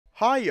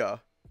Hiya,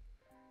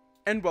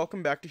 and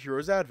welcome back to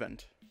Heroes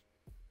Advent.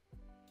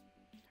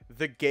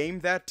 The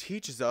game that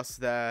teaches us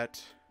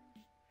that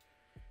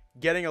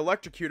getting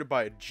electrocuted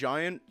by a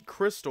giant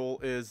crystal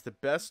is the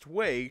best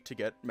way to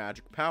get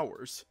magic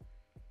powers.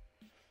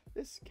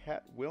 This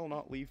cat will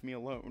not leave me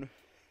alone.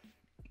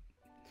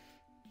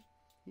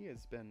 He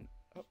has been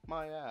up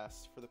my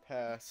ass for the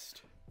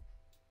past...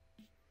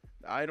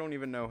 I don't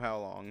even know how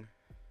long.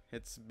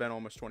 It's been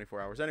almost 24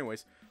 hours.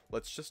 Anyways,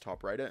 let's just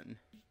hop right in.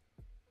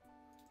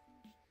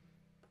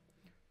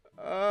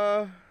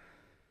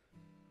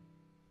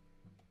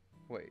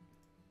 Wait.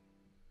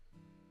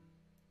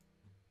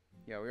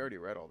 Yeah, we already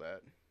read all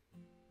that.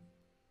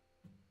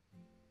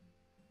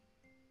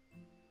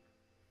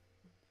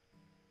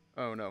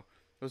 Oh no.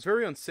 It was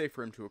very unsafe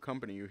for him to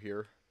accompany you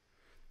here.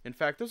 In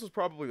fact, this was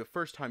probably the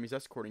first time he's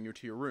escorting you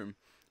to your room.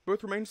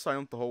 Both remained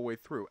silent the whole way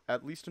through,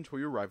 at least until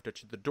you arrived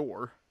at the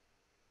door.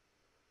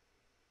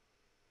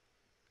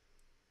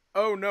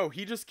 Oh no,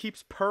 he just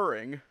keeps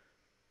purring.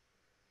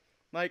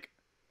 Like,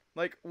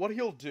 what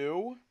he'll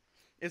do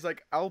is,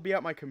 like, I'll be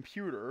at my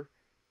computer,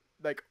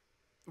 like,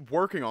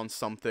 working on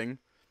something,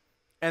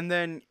 and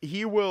then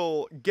he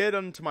will get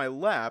onto my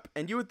lap,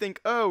 and you would think,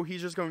 oh,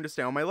 he's just going to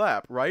stay on my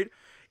lap, right?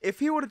 If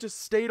he would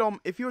just stay on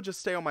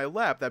my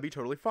lap, that'd be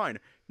totally fine.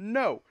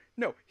 No,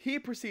 he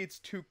proceeds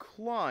to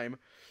climb,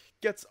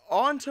 gets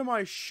onto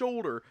my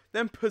shoulder,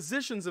 then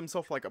positions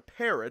himself like a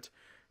parrot,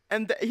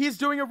 and he's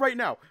doing it right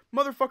now.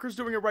 Motherfucker's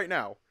doing it right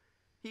now.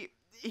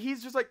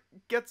 He's just, like,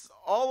 gets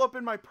all up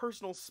in my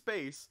personal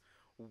space,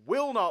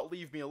 will not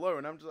leave me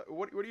alone. I'm just like,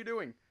 what are you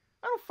doing?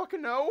 I don't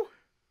fucking know.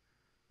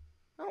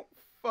 I don't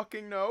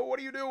fucking know.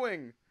 What are you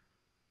doing?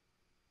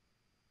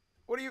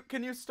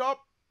 Can you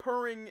stop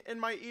purring in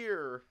my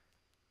ear?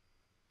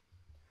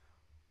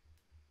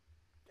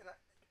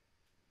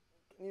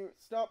 Can you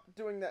stop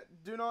doing that?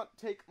 Do not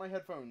take my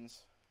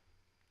headphones.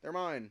 They're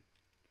mine.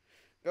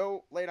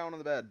 Go lay down on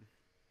the bed.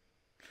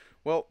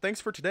 Well, thanks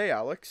for today,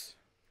 Alex.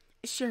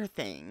 Sure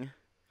thing.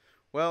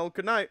 Well,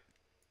 good night.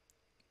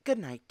 Good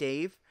night,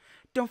 Dave.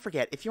 Don't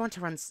forget, if you want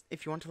to learn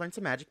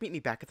some magic, meet me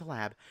back at the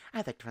lab.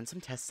 I'd like to run some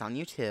tests on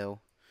you too.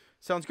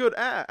 Sounds good.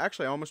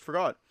 Actually, I almost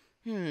forgot.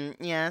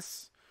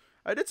 Yes.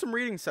 I did some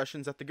reading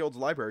sessions at the guild's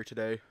library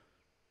today.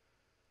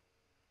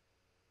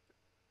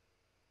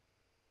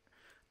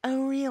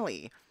 Oh,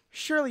 really?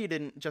 Surely you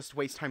didn't just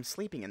waste time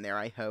sleeping in there,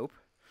 I hope.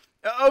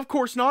 Of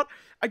course not.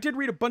 I did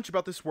read a bunch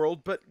about this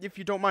world, but if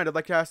you don't mind, I'd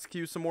like to ask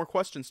you some more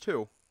questions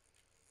too.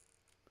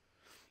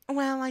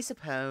 Well, I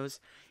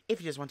suppose.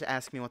 If you just want to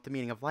ask me what the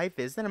meaning of life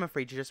is, then I'm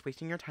afraid you're just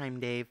wasting your time,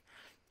 Dave.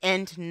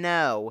 And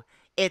no,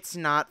 it's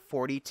not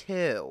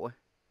 42.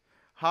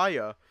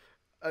 Hiya.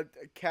 A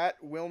cat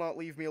will not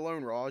leave me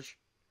alone, Raj.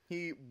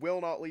 He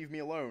will not leave me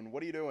alone.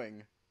 What are you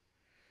doing?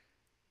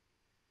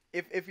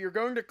 If you're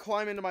going to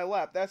climb into my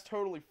lap, that's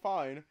totally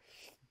fine.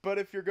 But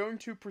if you're going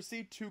to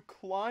proceed to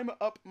climb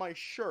up my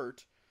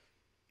shirt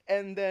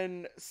and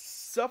then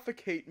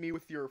suffocate me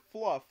with your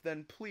fluff,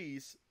 then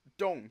please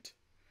don't.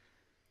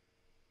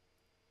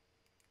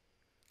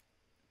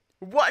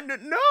 What?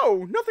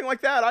 No! Nothing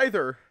like that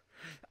either.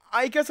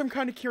 I guess I'm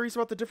kind of curious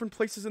about the different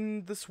places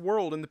in this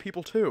world and the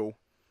people too.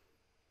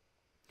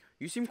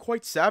 You seem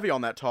quite savvy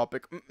on that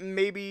topic.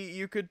 Maybe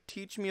you could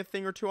teach me a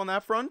thing or two on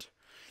that front?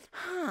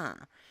 Huh.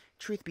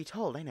 Truth be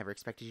told, I never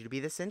expected you to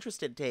be this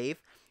interested, Dave.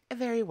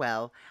 Very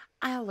well.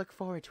 I'll look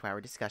forward to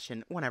our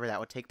discussion whenever that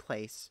would take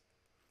place.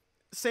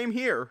 Same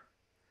here.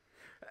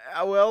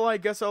 Well, I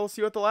guess I'll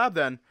see you at the lab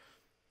then.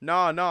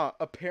 Nah.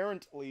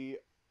 Apparently,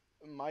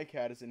 my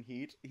cat is in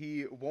heat.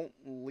 He won't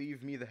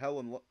leave me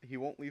he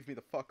won't leave me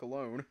the fuck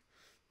alone.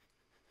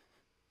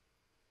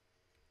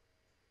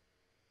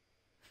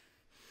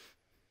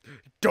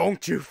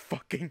 Don't you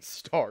fucking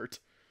start.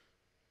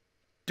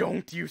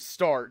 Don't you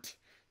start.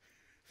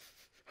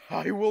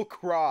 I will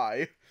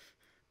cry.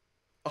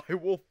 I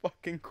will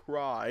fucking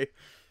cry.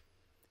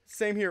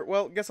 Same here.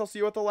 Well, guess I'll see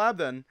you at the lab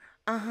then.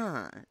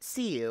 Uh-huh.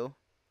 See you.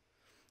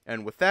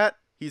 And with that,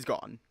 he's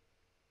gone.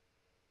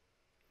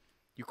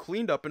 You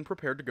cleaned up and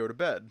prepared to go to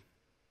bed.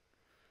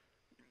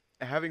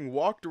 Having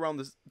walked around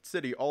the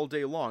city all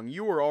day long,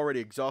 you were already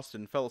exhausted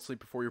and fell asleep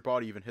before your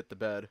body even hit the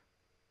bed.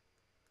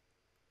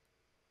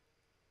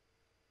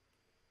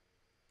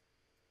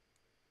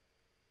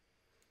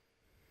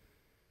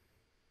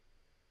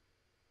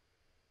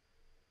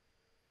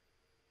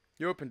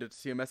 You opened it to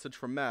see a message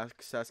from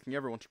Max asking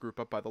everyone to group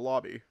up by the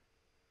lobby.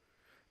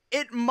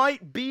 It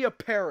might be a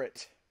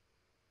parrot!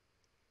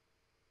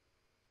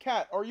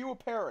 Cat, are you a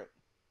parrot?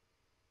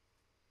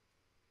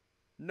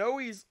 No,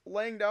 he's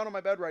laying down on my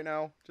bed right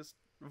now, just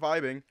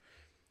vibing.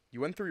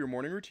 You went through your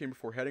morning routine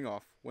before heading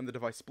off, when the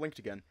device blinked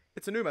again.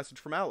 It's a new message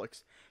from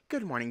Alex.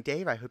 Good morning,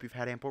 Dave. I hope you've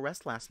had ample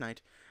rest last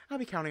night. I'll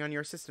be counting on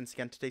your assistance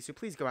again today, so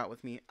please go out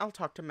with me. I'll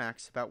talk to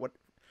Max about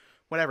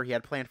whatever he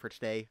had planned for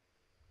today.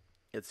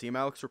 It seemed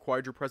Alex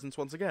required your presence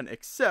once again,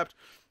 except...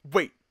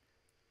 Wait!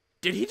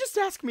 Did he just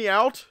ask me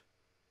out?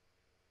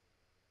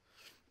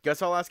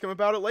 Guess I'll ask him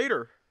about it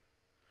later.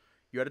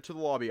 You headed to the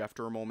lobby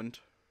after a moment.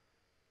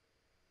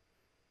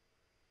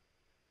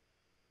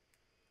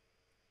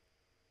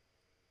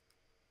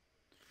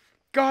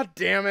 God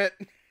damn it.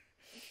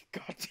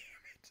 God damn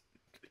it.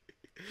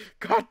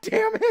 God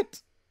damn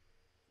it.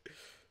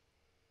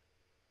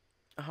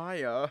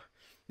 Hi,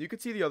 you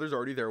could see the others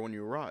already there when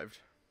you arrived.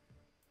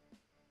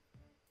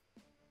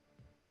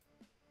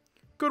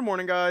 Good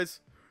morning, guys.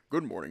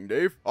 Good morning,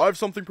 Dave. I have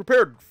something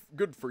prepared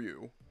good for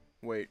you.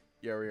 Wait,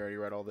 yeah, we already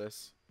read all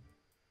this.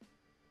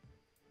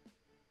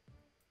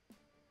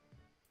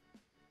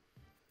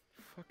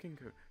 Fucking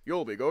good.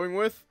 You'll be going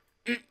with...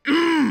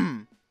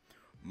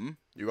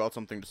 You got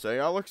something to say,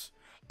 Alex?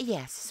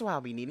 Yes, so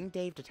I'll be needing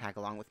Dave to tag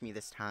along with me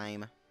this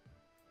time.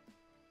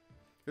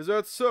 Is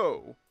that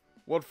so?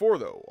 What for,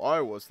 though?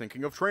 I was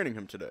thinking of training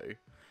him today.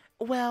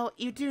 Well,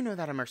 you do know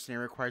that a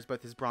mercenary requires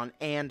both his brawn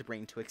and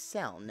brain to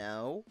excel,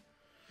 no?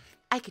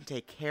 I can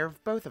take care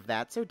of both of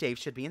that, so Dave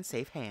should be in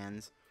safe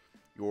hands.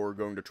 You're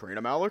going to train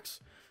him, Alex?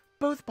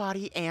 Both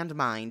body and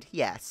mind,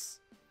 yes.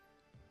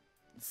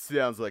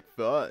 Sounds like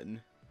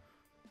fun.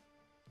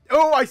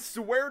 Oh, I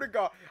swear to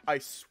God. I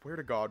swear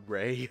to God,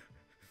 Ray.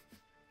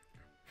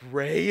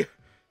 Ray,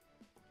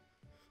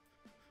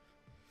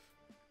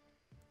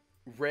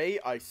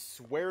 I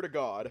swear to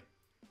God.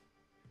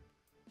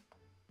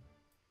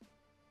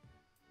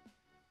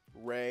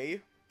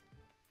 Ray,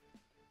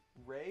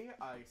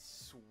 I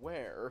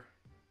swear.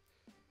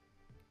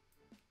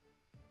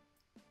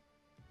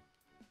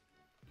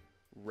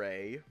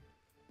 Ray.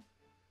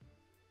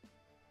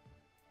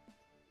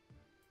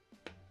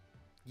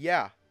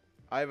 Yeah,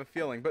 I have a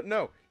feeling, but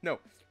no.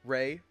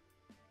 Ray.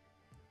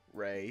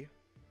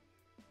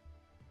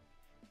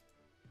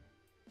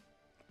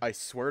 I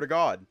swear to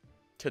God,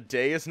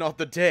 today is not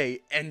the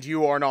day, and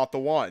you are not the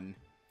one.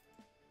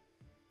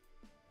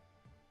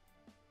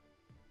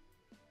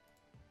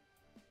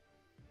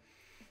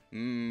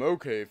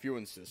 Okay, if you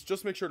insist.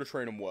 Just make sure to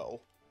train him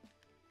well.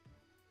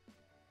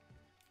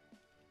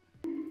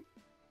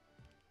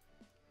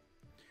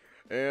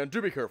 And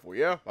do be careful,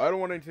 yeah? I don't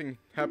want anything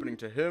happening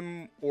to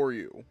him or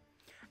you.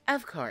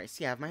 Of course,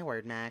 you have my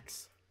word,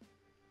 Max.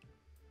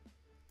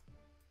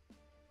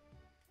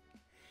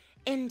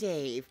 And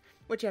Dave,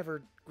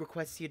 whichever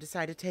requests you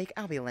decide to take,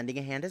 I'll be lending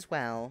a hand as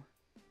well.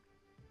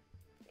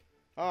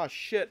 Ah,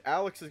 shit.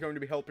 Alex is going to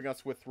be helping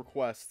us with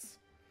requests.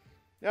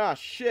 Ah,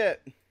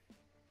 shit.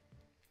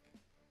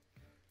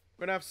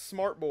 Gonna have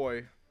Smart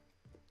Boy.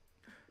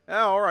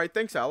 Ah, alright.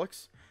 Thanks,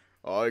 Alex.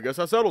 I guess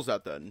that settles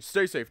that then.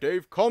 Stay safe,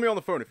 Dave. Call me on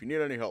the phone if you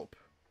need any help.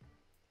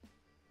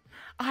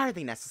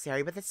 Hardly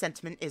necessary, but the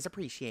sentiment is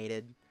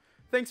appreciated.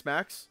 Thanks,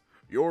 Max.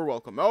 You're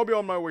welcome. I'll be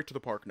on my way to the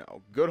park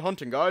now. Good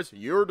hunting, guys.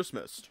 You're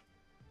dismissed.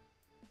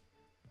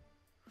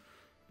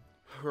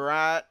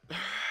 Right.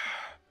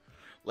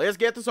 Let's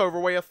get this over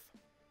with.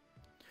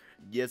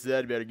 Guess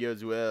that better go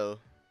as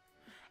well.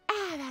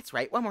 Ah, that's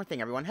right. One more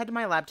thing, everyone. Head to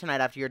my lab tonight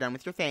after you're done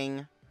with your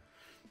thing.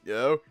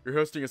 Yo, you're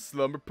hosting a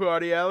slumber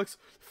party, Alex?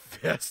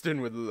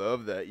 Festin would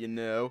love that, you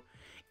know.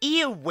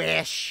 You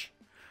wish!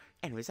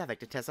 Anyways, I'd like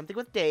to test something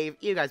with Dave.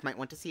 You guys might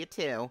want to see it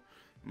too.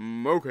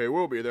 Okay,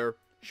 we'll be there.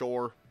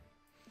 Sure.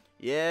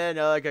 Yeah,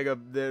 no, like I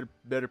got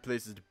better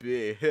places to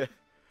be.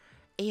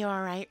 You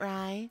alright,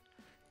 Rye?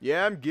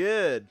 Yeah, I'm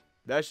good.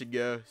 That should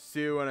go.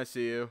 See you when I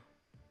see you.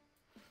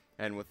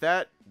 And with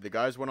that, the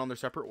guys went on their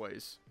separate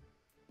ways.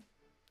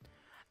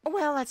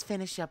 Well, let's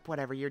finish up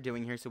whatever you're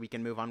doing here so we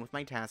can move on with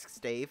my tasks,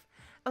 Dave.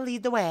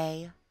 Lead the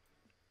way.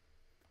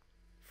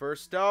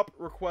 First up,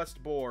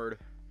 request board.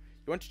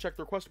 You want to check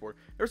the request board.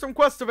 There's some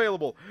quests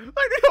available. I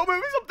need help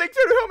moving some things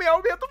here to help me out.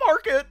 I'll be at the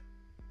market.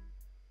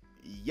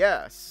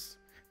 Yes.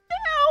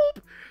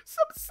 Help!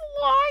 Some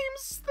slimes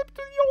slipped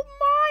through the old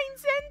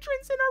mine's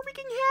entrance and are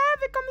wreaking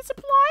havoc on the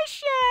supply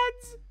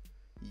sheds.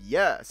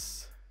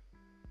 Yes.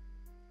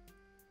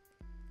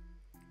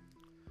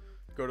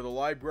 Go to the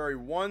library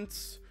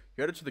once.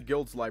 You headed to the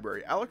guild's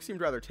library. Alex seemed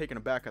rather taken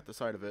aback at the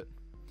sight of it.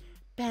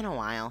 Been a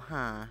while,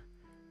 huh?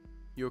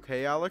 You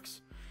okay,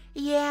 Alex?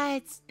 Yeah,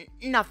 it's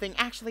nothing.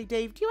 Actually,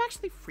 Dave, do you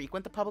actually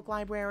frequent the public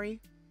library?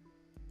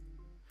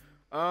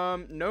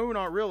 No,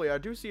 not really. I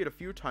do see it a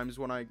few times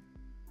when I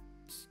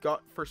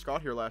first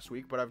got here last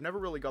week, but I've never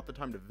really got the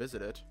time to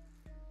visit it.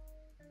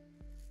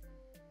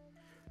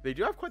 They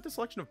do have quite the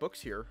selection of books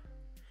here.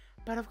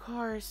 But of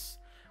course,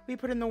 we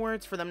put in the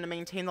words for them to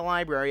maintain the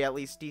library at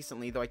least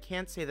decently, though I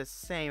can't say the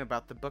same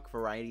about the book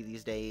variety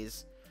these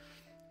days.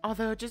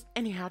 Although, just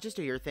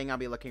do your thing. I'll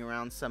be looking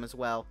around some as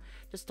well.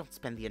 Just don't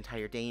spend the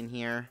entire day in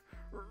here.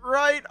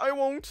 Right, I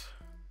won't.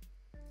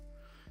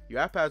 You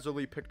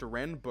haphazardly picked a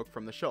random book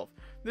from the shelf.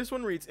 This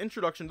one reads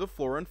Introduction to the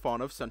Flora and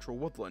Fauna of Central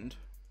Woodland.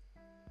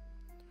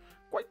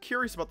 Quite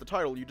curious about the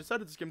title, you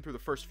decided to skim through the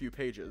first few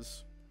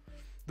pages.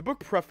 The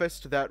book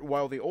prefaced that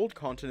while the old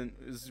continent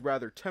is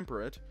rather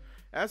temperate,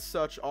 as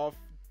such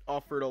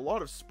offered a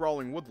lot of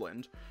sprawling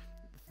woodland,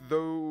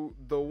 though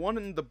the one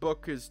in the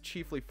book is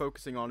chiefly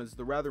focusing on is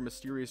the rather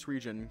mysterious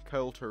region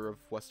Caelter of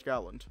West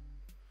Gallant.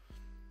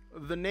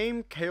 The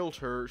name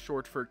Caelter,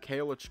 short for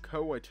Caelich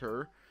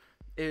Coiter,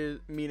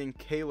 meaning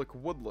Caelic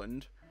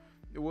woodland,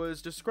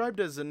 was described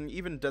as an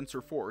even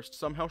denser forest,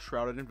 somehow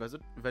shrouded in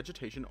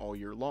vegetation all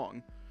year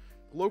long.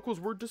 Locals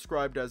were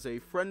described as a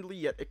friendly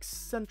yet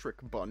eccentric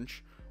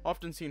bunch,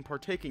 often seen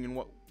partaking in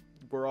what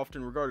were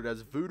often regarded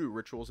as voodoo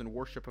rituals in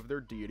worship of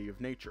their deity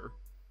of nature.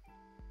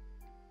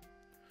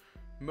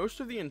 Most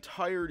of the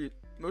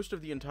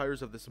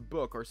entires of this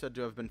book are said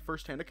to have been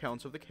first-hand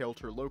accounts of the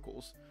Kael'thir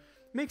locals.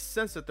 Makes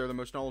sense that they're the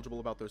most knowledgeable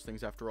about those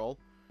things after all.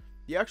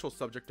 The actual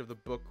subject of the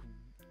book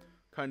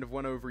kind of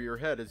went over your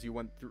head as you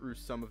went through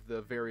some of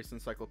the various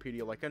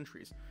encyclopedia-like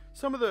entries.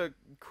 Some of the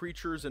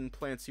creatures and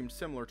plants seemed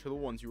similar to the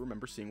ones you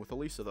remember seeing with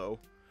Elisa, though.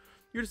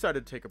 You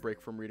decided to take a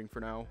break from reading for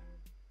now.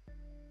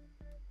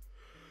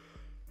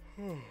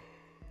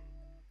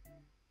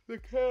 The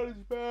cat is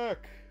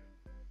back!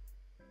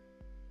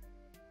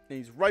 And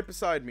he's right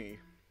beside me.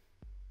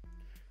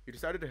 You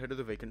decided to head to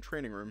the vacant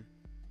training room.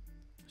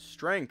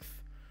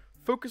 Strength.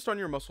 Focused on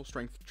your muscle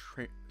strength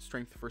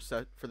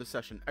for the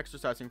session,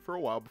 exercising for a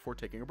while before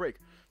taking a break.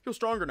 Feel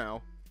stronger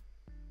now.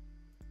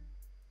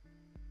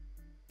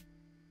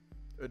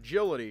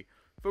 Agility.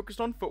 Focused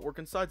on footwork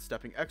and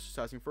sidestepping,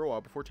 exercising for a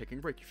while before taking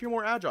a break. You feel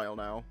more agile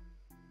now.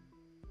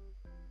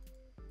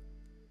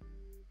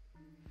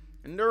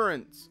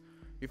 Endurance.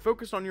 You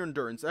focused on your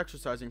endurance,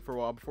 exercising for a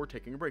while before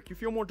taking a break. You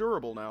feel more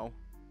durable now.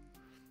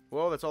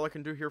 Well, that's all I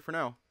can do here for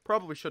now.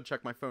 Probably should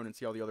check my phone and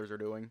see how the others are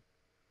doing.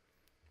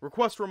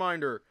 Request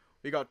reminder.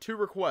 We got 2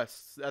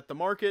 requests, at the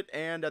market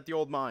and at the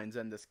old mines,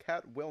 and this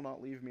cat will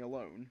not leave me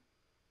alone.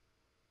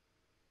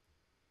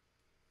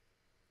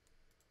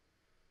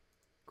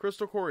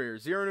 Crystal Courier,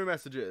 0 new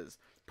messages.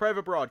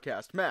 Private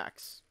broadcast,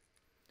 Max.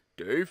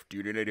 Dave, do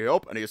you need any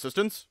help? Any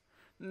assistance?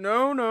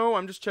 No,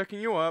 I'm just checking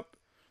you up.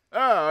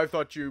 Ah, I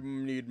thought you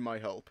need my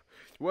help.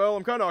 Well,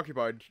 I'm kinda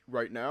occupied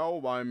right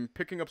now. I'm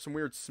picking up some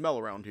weird smell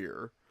around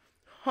here.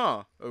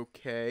 Huh,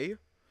 okay.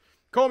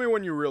 Call me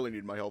when you really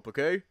need my help,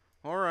 okay?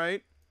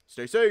 Alright.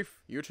 Stay safe.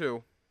 You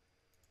too.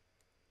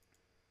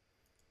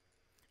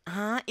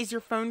 Is your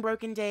phone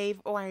broken,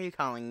 Dave? Why are you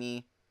calling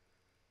me?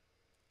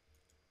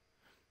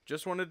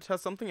 Just wanted to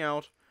test something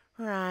out.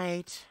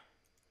 Right.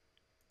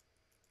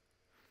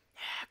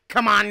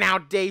 Come on now,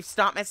 Dave.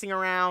 Stop messing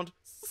around.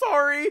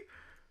 Sorry.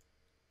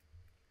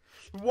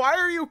 Why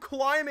are you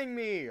climbing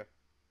me?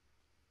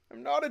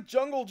 I'm not a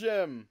jungle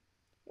gym.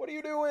 What are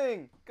you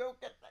doing? Go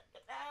get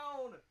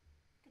down.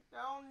 Get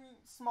down,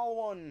 small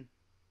one.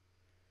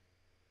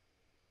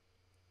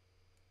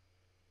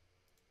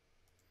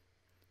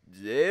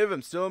 Dave,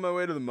 I'm still on my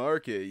way to the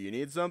market. You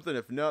need something?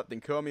 If not,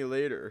 then call me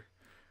later.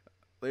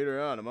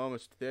 Later on, I'm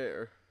almost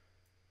there.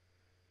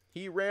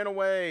 He ran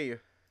away.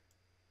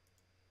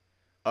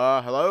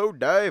 Hello,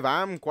 Dave?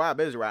 I'm quite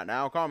busy right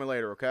now. Call me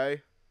later,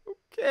 okay?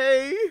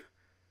 Okay.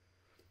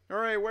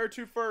 Alright, where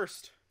to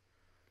first?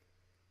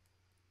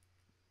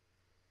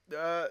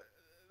 The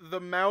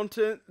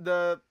mountain,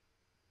 No,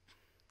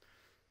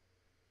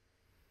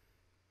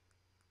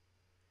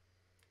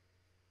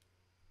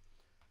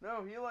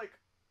 he,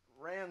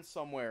 ran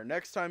somewhere.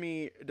 Next time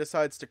he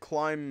decides to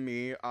climb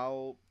me,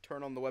 I'll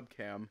turn on the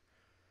webcam.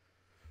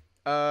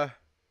 The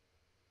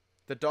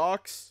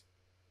docks?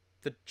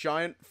 The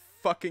giant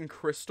fucking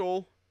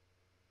crystal?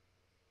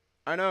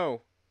 I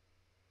know.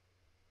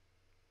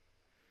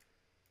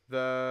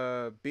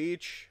 The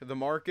beach, the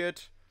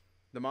market,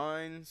 the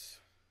mines.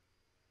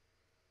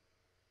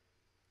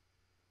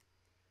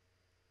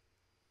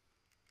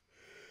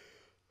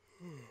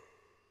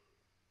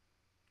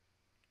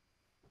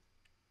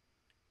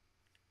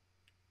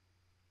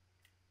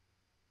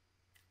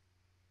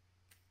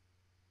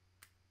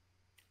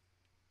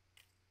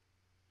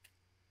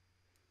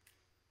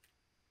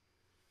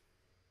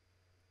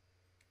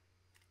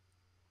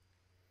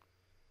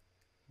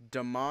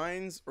 The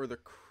mines or the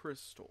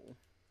crystal?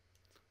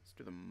 Let's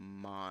do the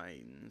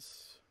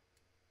mines.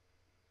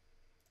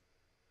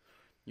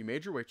 You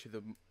made your way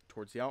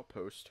towards the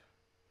outpost.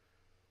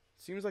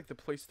 Seems like the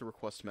place the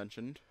request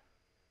mentioned.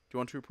 Do you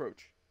want to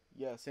approach?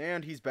 Yes,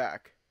 and he's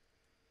back.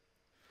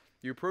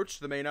 You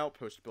approached the main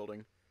outpost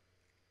building.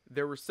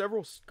 There were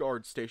several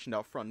guards stationed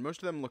out front.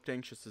 Most of them looked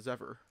anxious as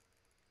ever.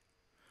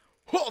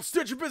 Halt,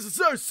 state your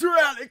business, Sir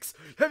Alex!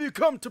 Have you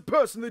come to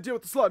personally deal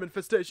with the slime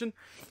infestation?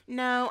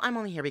 No, I'm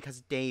only here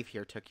because Dave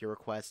here took your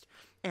request,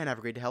 and I've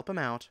agreed to help him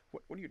out.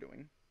 What are you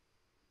doing?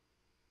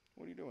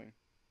 What are you doing?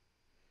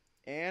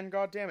 And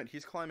goddammit,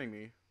 he's climbing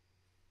me.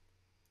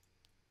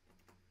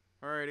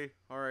 Alrighty,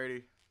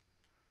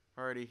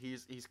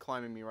 he's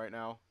climbing me right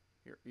now.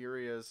 Here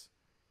he is.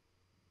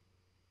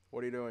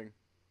 What are you doing?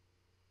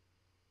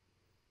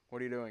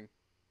 What are you doing?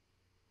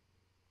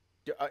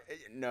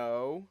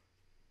 No.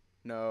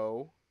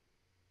 No.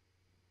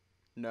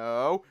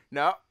 No.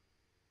 No.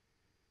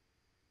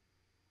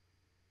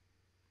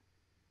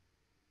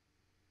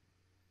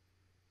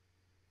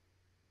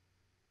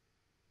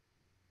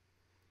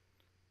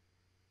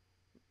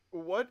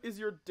 What is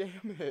your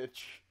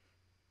damage?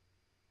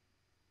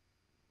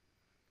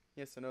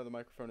 Yes, I know the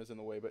microphone is in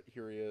the way, but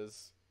here he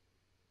is.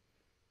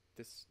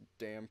 This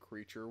damn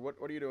creature. What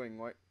are you doing?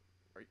 What?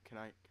 Can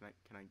I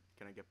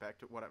get back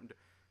to what I'm doing?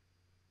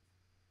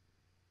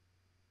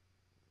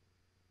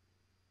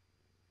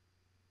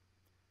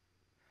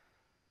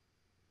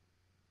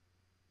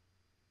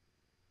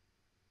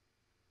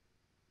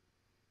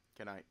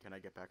 Can I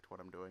get back to what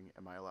I'm doing?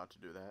 Am I allowed to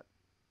do that?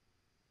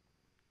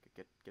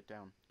 Get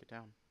down. Get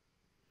down.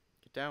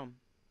 Get down.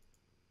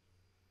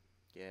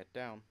 Get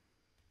down.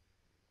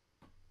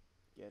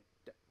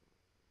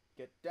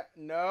 Get down.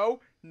 No.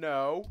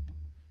 No.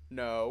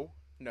 No.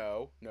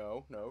 No.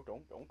 No. No.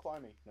 Don't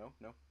climb me. No.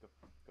 No.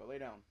 Go lay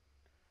down.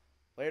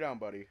 Lay down,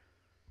 buddy.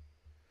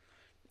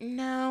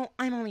 No,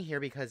 I'm only here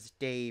because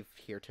Dave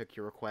here took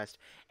your request,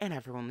 and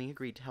everyone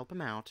agreed to help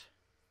him out.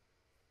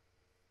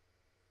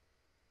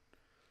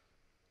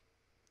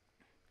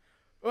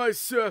 Alright,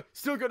 sir.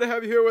 Still good to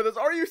have you here with us.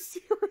 Are you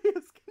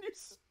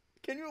serious?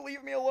 Can you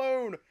leave me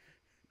alone?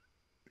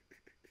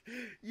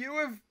 You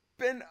have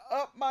been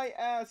up my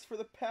ass for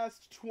the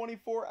past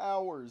 24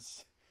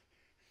 hours.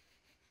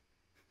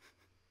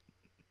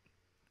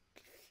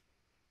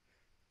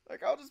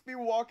 Like, I'll just be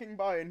walking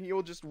by and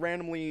he'll just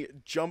randomly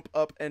jump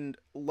up and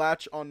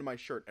latch onto my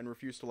shirt and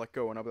refuse to let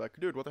go. And I'll be like,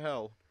 dude, what the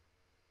hell?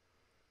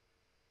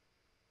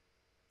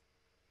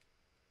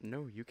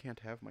 No, you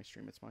can't have my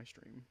stream. It's my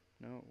stream.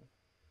 No.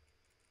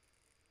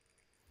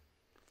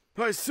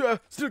 Hi, sir.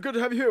 Still good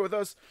to have you here with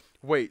us.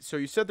 Wait, so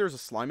you said there's a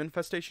slime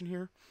infestation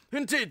here?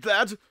 Indeed,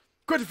 lad.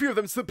 Quite a few of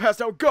them slip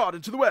past our guard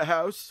into the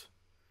warehouse.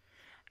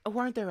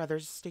 Weren't there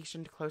others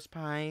stationed close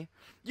by?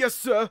 Yes,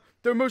 sir.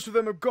 Though most of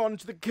them have gone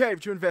into the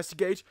cave to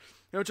investigate.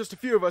 Just a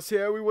few of us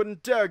here. We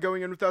wouldn't dare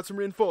going in without some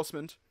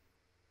reinforcement.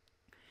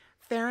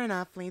 Fair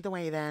enough. Lead the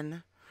way,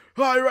 then.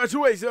 Aye, right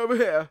away, sir, over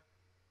here.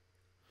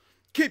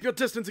 Keep your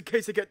distance in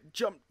case they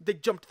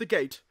jumped the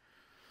gate.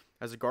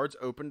 As the guards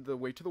opened the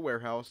way to the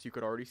warehouse, you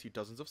could already see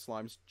dozens of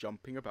slimes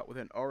jumping about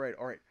within. Alright.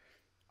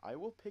 I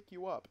will pick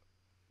you up.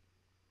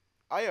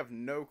 I have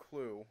no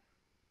clue.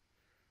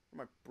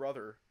 My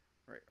brother.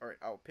 Alright,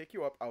 I'll pick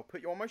you up. I'll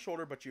put you on my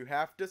shoulder, but you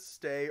have to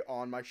stay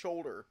on my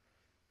shoulder.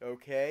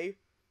 Okay?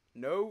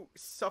 No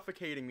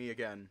suffocating me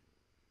again.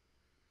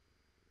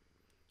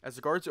 As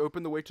the guards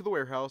opened the way to the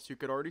warehouse, you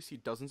could already see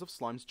dozens of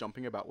slimes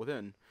jumping about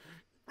within.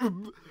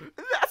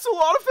 That's a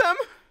lot of them!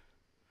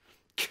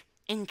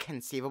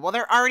 Inconceivable.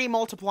 They're already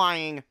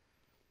multiplying.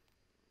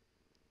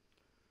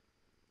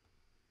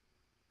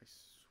 I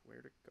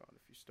swear to God,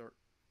 if you start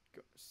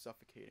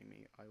suffocating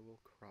me, I will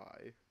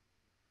cry.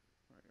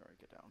 Alright,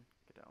 get down.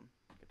 Get down.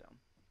 Get down.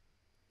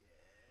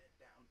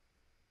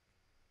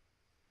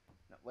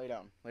 Now, lay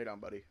down. Lay down,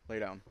 buddy. Lay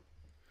down.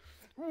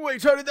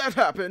 Wait, how did that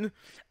happen?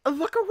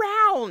 Look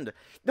around!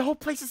 The whole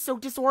place is so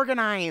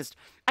disorganized.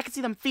 I can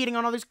see them feeding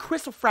on all those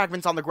crystal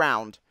fragments on the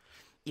ground.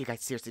 You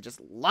guys seriously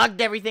just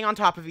lugged everything on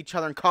top of each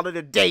other and called it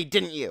a day,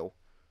 didn't you?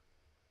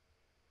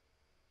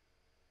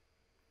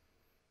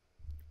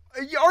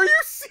 Are you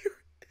serious?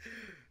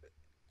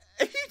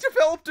 He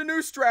developed a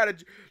new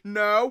strategy.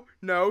 No,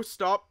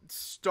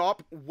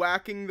 stop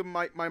whacking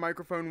my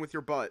microphone with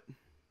your butt.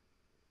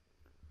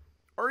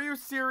 Are you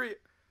serious?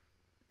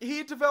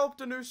 He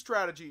developed a new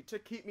strategy to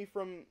keep me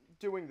from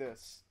doing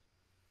this.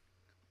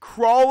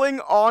 Crawling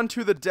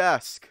onto the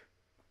desk.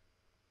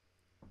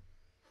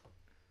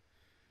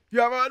 You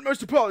have our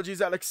utmost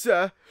apologies, Alex,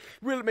 sir.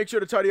 We'll make sure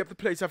to tidy up the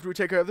place after we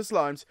take care of the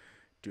slimes.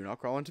 Do not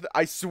crawl into the...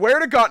 I swear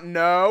to God,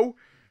 no.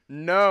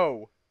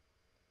 No.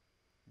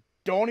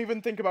 Don't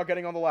even think about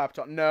getting on the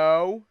laptop.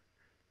 No.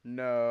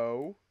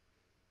 No.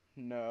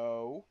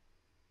 No.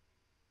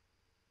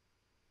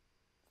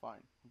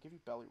 Fine. I'll give you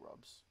belly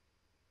rubs.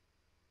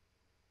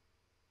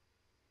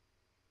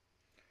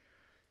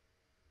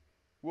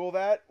 Will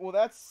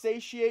that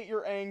satiate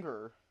your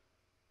anger?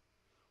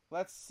 Will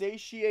that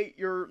satiate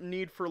your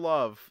need for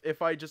love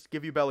if I just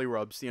give you belly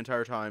rubs the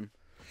entire time?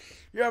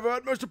 You have our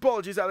utmost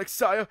apologies, Alex,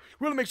 sire.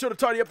 We'll make sure to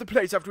tidy up the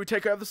place after we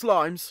take care of the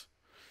slimes.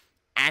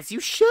 As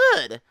you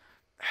should.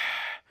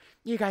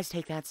 You guys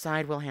take that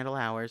side, we'll handle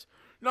ours.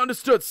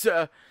 Understood,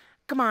 sir.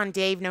 Come on,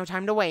 Dave, no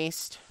time to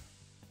waste.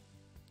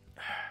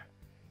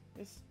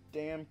 This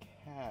damn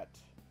cat.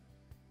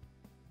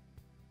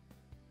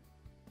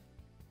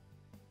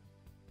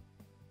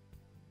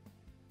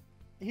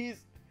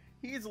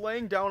 He's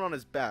laying down on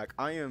his back.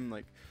 I am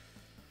like...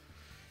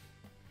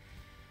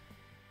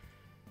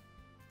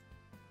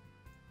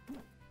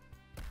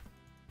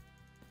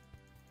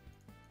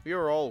 We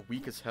are all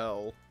weak as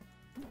hell.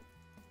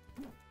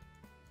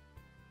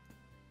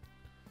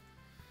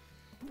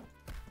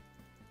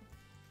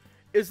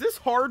 Is this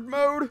hard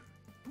mode?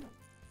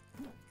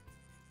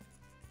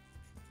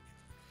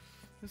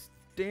 This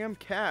damn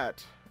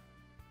cat.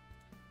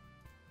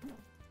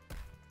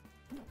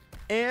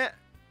 And...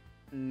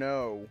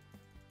 No.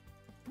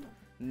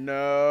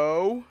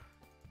 No.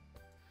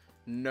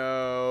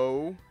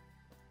 No.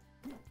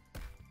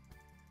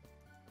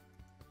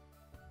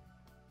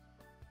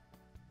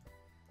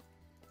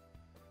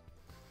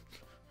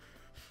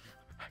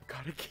 I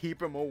gotta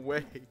keep him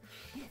away.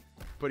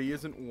 But he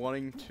isn't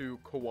wanting to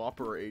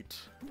cooperate.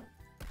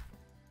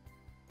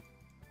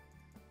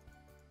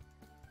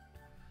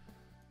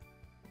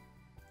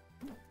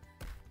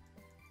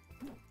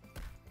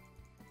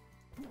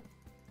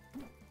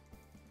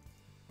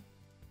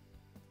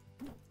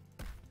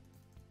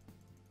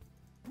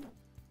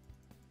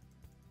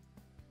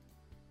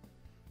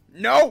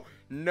 No!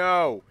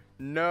 No!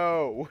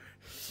 No.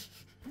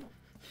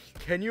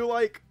 Can you,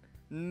 like,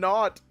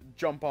 not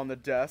jump on the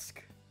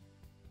desk?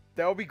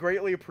 That would be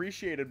greatly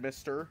appreciated,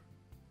 mister.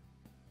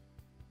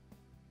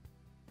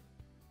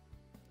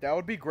 That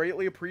would be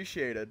greatly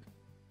appreciated.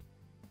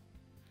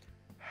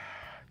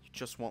 You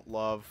just want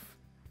love.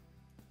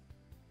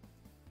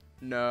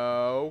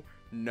 No.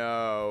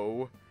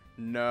 No.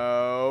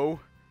 No.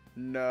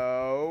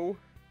 No.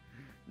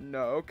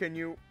 No.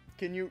 Do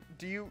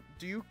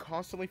you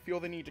constantly feel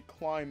the need to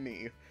climb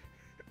me?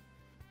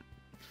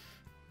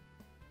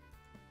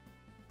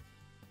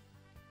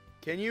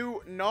 Can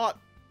you not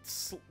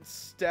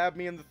stab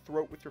me in the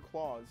throat with your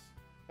claws?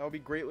 That would be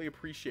greatly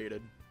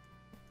appreciated.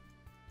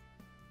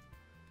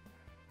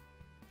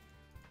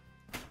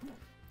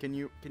 Can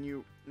you,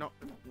 no,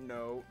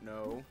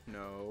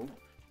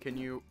 Can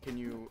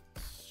you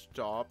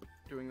stop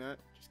doing that?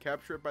 Just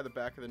capture it by the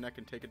back of the neck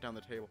and take it down the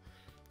table.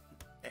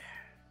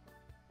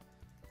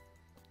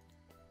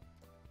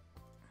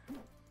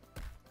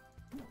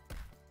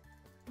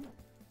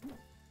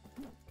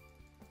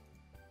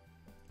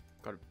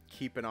 Gotta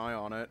keep an eye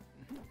on it.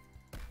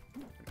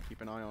 Gotta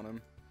keep an eye on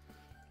him.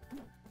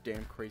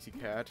 Damn crazy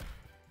cat.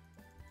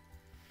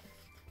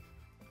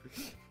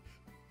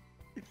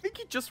 I think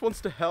he just wants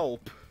to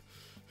help.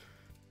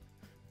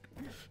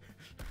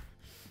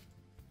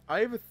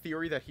 I have a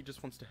theory that he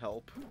just wants to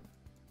help.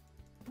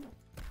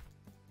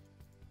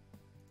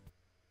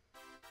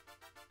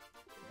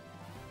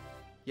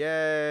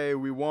 Yay,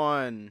 we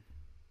won.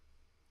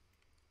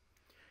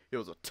 It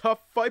was a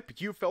tough fight,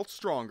 but you felt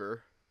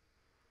stronger.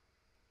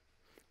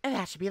 And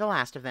that should be the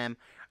last of them.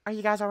 Are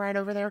you guys alright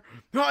over there?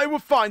 I will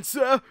fine,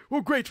 sir.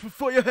 We're grateful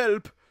for your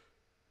help.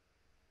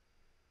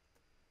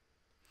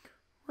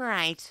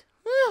 Right.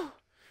 Whew.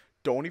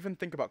 Don't even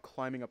think about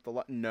climbing up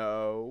the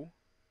No.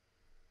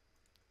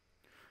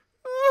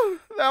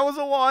 That was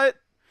a lot.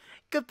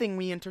 Good thing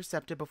we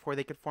intercepted before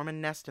they could form a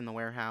nest in the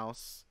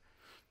warehouse.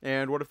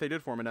 And what if they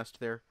did form a nest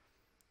there?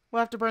 We'll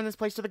have to burn this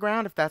place to the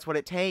ground if that's what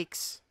it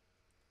takes.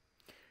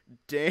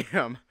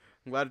 Damn.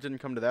 I'm glad it didn't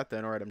come to that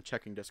then. Alright, I'm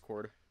checking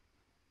Discord.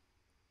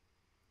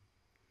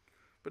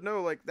 But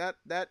no, like,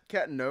 that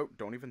cat note,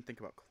 don't even think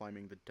about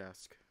climbing the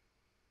desk.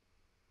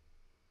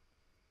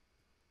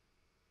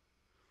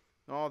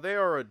 Oh, they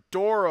are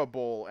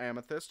adorable,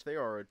 Amethyst. They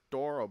are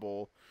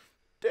adorable.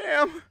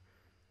 Damn.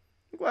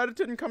 I'm glad it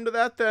didn't come to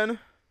that then.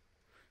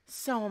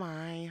 So am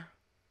I.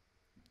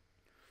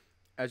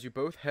 As you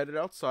both headed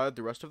outside,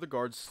 the rest of the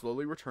guards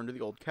slowly returned to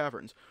the old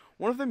caverns.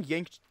 One of them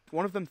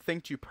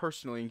thanked you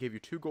personally and gave you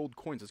 2 gold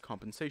coins as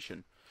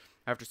compensation.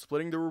 After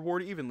splitting the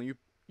reward evenly,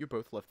 you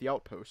both left the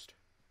outpost.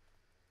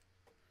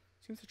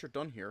 Seems that you're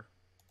done here.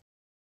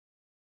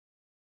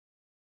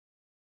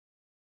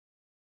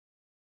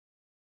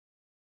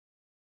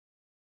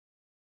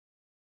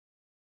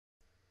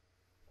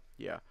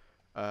 Yeah.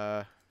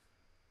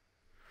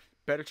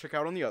 Better check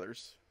out on the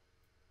others.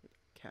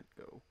 Can't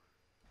go.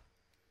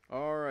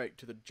 Alright,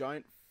 to the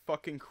giant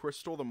fucking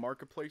crystal, the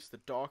marketplace, the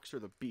docks, or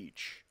the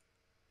beach.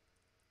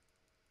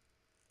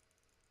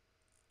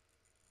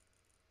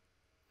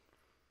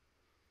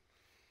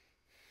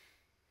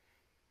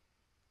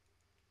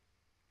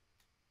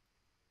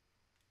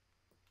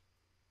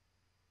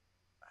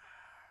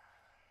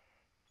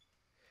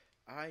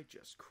 I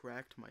just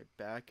cracked my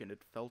back and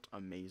it felt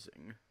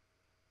amazing.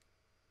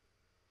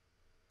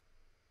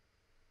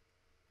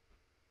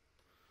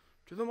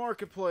 To the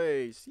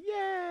marketplace!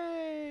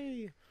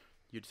 Yay!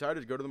 You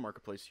decided to go to the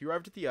marketplace. You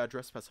arrived at the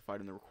address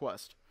specified in the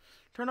request.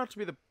 Turned out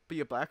to be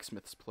a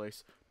blacksmith's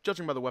place,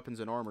 judging by the weapons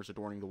and armors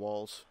adorning the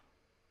walls.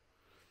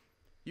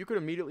 You could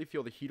immediately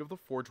feel the heat of the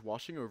forge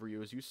washing over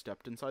you as you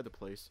stepped inside the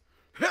place.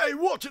 Hey,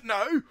 watch it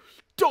now!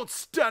 Don't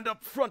stand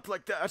up front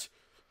like that!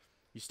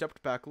 You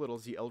stepped back a little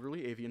as the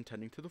elderly avian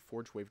tending to the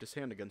forge waved his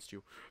hand against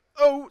you.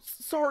 Oh,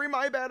 sorry,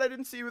 my bad, I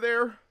didn't see you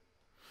there.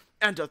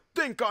 And to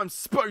think I'm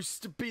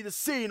supposed to be the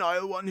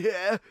senile one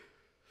here.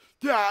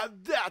 Ah,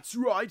 that's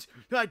right.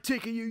 I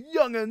take it you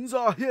young'uns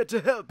are here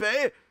to help,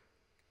 eh?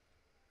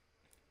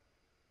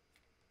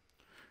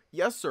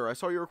 Yes, sir. I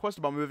saw your request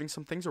about moving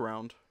some things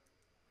around.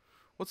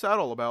 What's that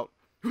all about?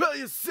 Well,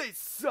 you see,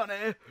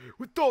 sonny,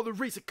 with all the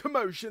recent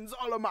commotions,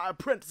 all of my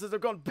apprentices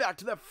have gone back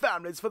to their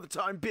families for the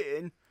time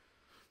being.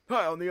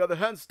 I, on the other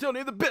hand, still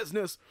need the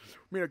business.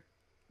 I mean,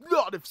 a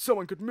lot if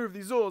someone could move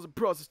these ores and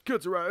processed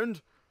goods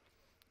around.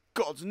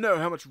 Gods know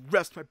how much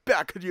rest my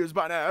back could use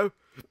by now.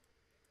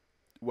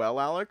 Well,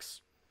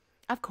 Alex?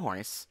 Of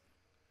course.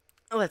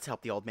 Let's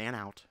help the old man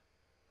out.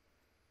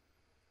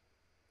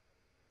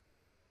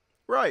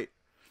 Right.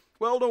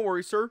 Well, don't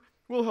worry, sir.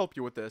 We'll help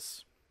you with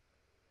this.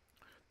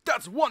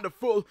 That's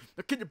wonderful!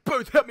 Now can you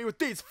both help me with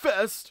these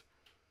first?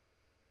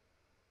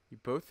 You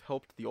both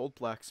helped the old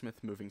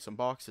blacksmith moving some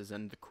boxes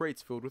and the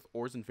crates filled with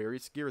ores and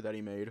various gear that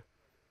he made.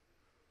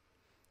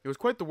 It was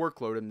quite the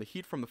workload, and the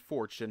heat from the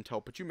forge didn't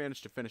help, but you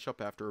managed to finish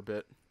up after a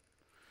bit.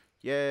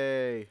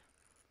 Yay!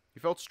 You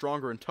felt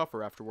stronger and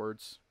tougher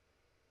afterwards.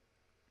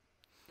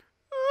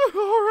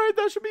 Alright,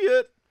 that should be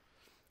it.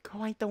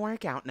 Quite the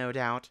workout, no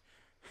doubt.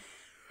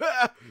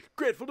 Ha!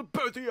 Grateful to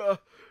both of you.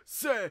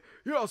 Say,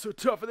 you're also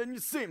tougher than you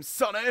seem,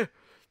 Sonny.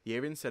 The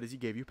avian said as he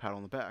gave you a pat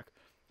on the back.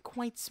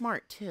 Quite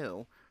smart,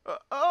 too.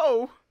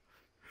 Oh!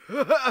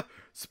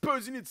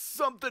 Suppose you need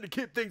something to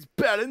keep things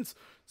balanced,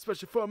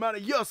 especially for a man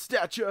of your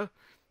stature.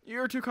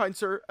 You're too kind,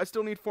 sir. I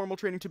still need formal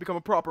training to become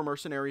a proper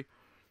mercenary.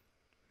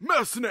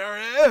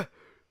 Mercenary?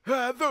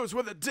 Those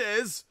were the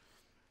days.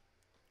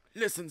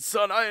 Listen,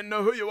 son, I didn't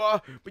know who you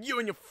are, but you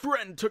and your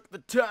friend took the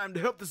time to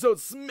help this old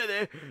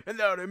smithy, and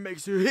that only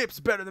makes your hips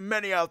better than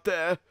many out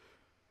there.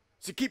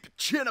 So keep your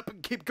chin up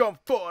and keep going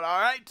forward,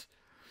 alright?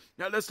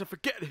 Now let's not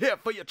forget here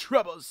for your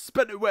troubles.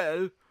 Spend it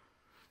well.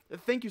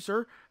 Thank you,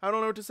 sir. I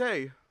don't know what to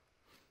say.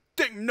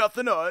 Think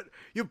nothing of it.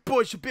 Your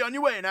boy should be on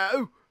your way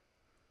now.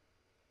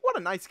 What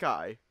a nice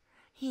guy.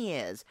 He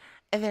is.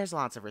 There's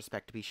lots of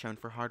respect to be shown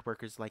for hard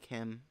workers like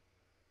him.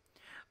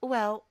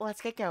 Well,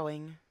 let's get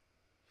going.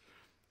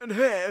 And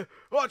hey,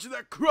 watch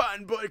that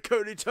crying boy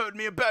Cody told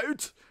me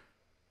about.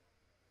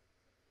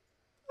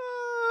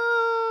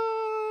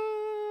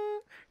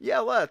 Yeah,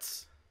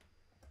 let's.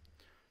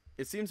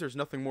 It seems there's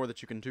nothing more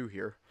that you can do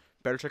here.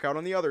 Better check out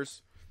on the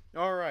others.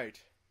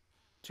 Alright.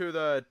 To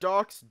the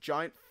docks,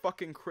 giant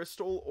fucking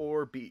crystal,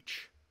 or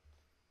beach.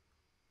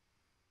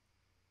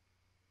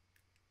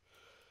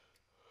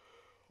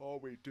 All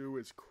we do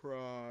is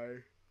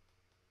cry.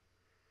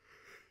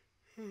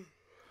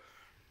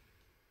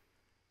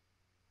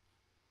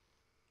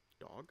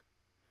 Dog?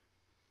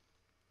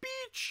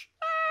 Beach!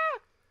 Ah!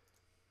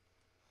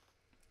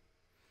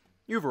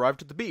 You've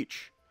arrived at the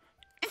beach.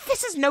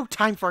 This is no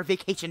time for a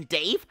vacation,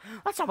 Dave.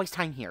 Let's not waste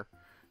time here.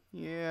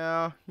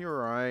 Yeah, you're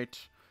right.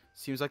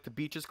 Seems like the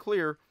beach is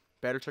clear.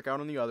 Better check out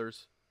on the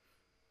others.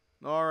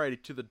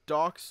 Alrighty, to the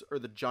docks or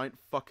the giant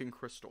fucking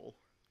crystal.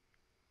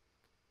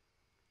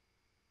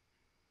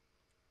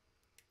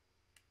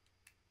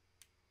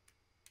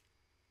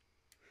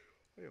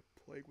 I have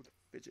plague with a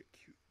fidget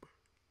cube.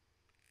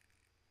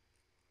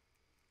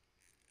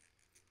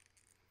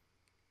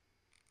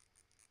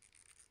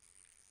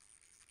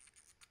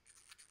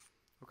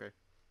 Okay.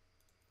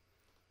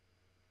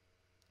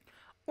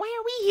 Why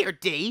are we here,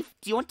 Dave?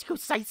 Do you want to go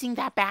sightseeing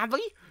that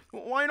badly?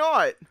 Why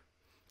not?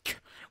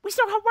 We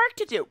still have work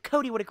to do.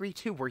 Cody would agree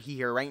too were he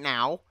here right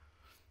now.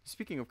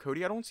 Speaking of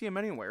Cody, I don't see him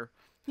anywhere.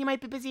 He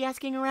might be busy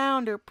asking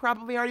around or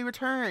probably already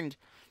returned.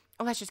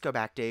 Let's just go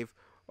back, Dave.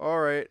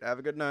 Alright, have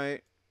a good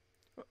night.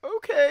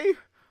 Okay.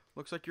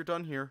 Looks like you're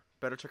done here.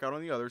 Better check out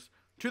on the others.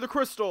 To the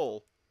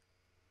crystal!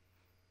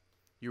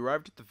 You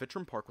arrived at the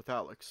Vitrum Park with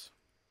Alex.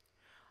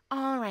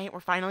 Alright,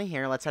 we're finally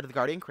here. Let's head to the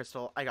Guardian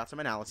Crystal. I got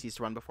some analyses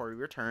to run before we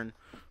return.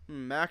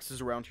 Max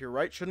is around here,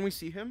 right? Shouldn't we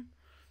see him?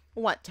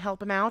 What, to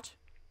help him out?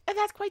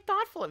 That's quite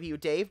thoughtful of you,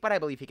 Dave, but I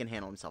believe he can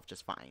handle himself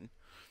just fine.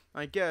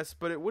 I guess,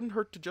 but it wouldn't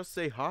hurt to just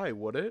say hi,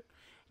 would it?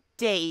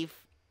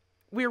 Dave,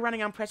 we're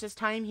running on precious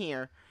time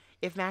here.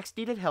 If Max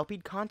needed help,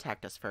 he'd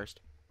contact us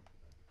first.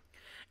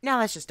 Now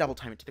let's just double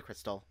time it to the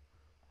crystal.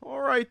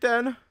 Alright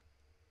then.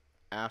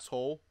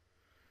 Asshole.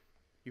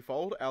 You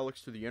followed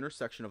Alex to the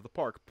intersection of the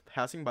park,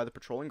 passing by the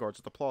patrolling guards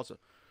at the plaza.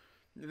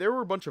 There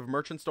were a bunch of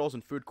merchant stalls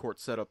and food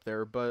courts set up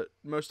there, but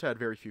most had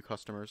very few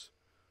customers.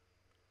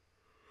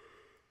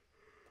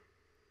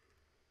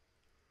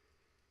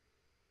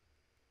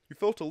 You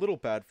felt a little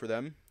bad for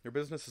them. Their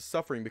business is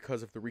suffering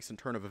because of the recent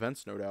turn of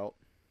events, no doubt.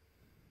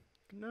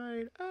 Good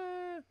night.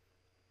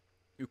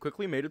 You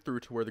quickly made it through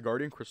to where the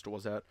Guardian Crystal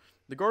was at.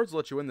 The guards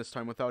let you in this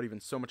time without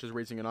even so much as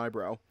raising an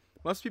eyebrow.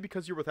 Must be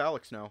because you're with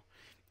Alex now.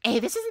 Hey,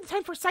 this isn't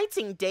time for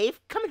sightseeing, Dave.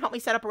 Come and help me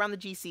set up around the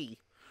GC.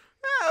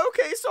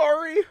 Okay,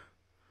 sorry.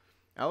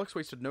 Alex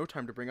wasted no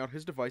time to bring out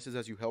his devices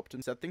as you helped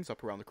him set things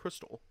up around the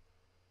crystal.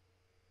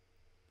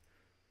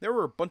 There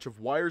were a bunch of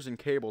wires and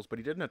cables, but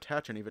he didn't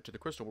attach any of it to the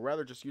crystal, but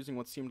rather just using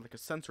what seemed like a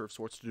sensor of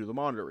sorts to do the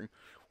monitoring,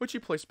 which he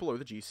placed below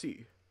the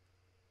GC.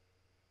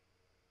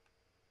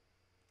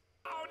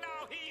 Oh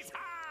no, he's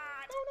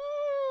hot! Oh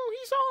no,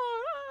 he's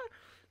on!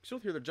 You still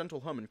hear the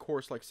gentle hum and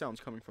chorus-like sounds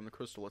coming from the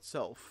crystal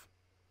itself.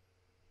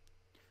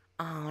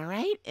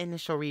 Alright,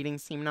 initial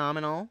readings seem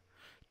nominal.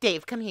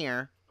 Dave, come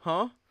here.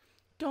 Huh?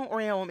 Don't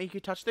worry, I won't make you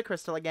touch the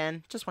crystal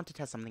again. Just want to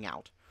test something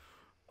out.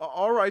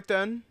 Alright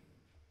then.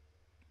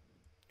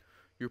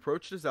 You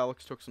approached as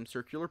Alex took some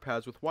circular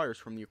pads with wires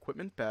from the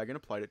equipment bag and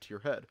applied it to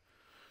your head.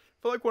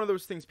 Felt like one of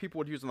those things people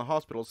would use in the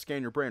hospital to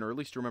scan your brain, or at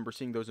least you remember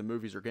seeing those in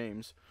movies or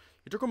games.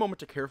 You took a moment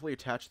to carefully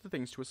attach the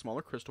things to a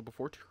smaller crystal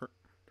before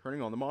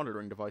turning on the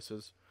monitoring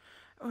devices.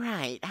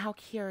 Right, how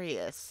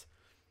curious.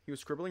 He was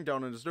scribbling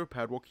down on his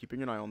notepad while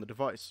keeping an eye on the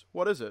device.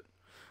 What is it?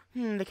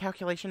 The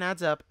calculation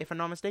adds up. If I'm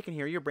not mistaken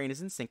here, your brain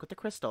is in sync with the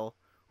crystal.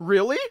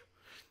 Really?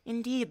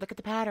 Indeed, look at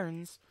the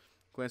patterns.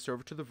 Glanced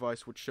over to the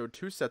device, which showed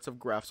two sets of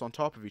graphs on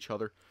top of each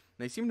other,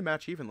 and they seemed to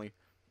match evenly.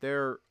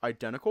 They're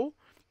identical?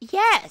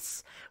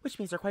 Yes! Which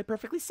means they're quite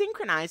perfectly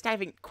synchronized. I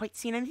haven't quite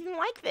seen anything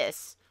like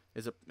this.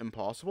 Is it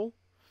impossible?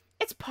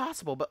 It's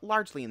possible, but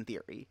largely in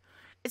theory.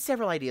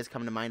 Several ideas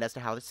come to mind as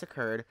to how this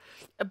occurred,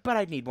 but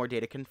I'd need more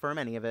data to confirm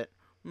any of it.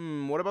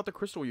 What about the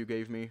crystal you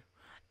gave me?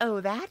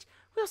 Oh, that?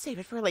 We'll save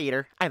it for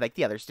later. I'd like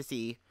the others to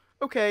see.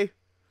 Okay.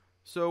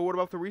 So what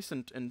about the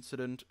recent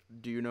incident?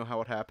 Do you know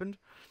how it happened?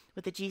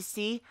 With the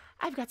GC,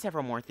 I've got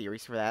several more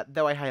theories for that,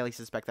 though I highly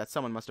suspect that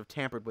someone must have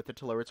tampered with it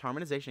to lower its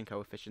harmonization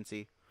coefficient.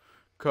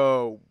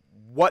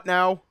 What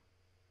now?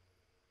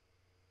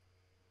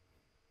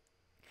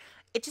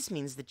 It just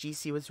means the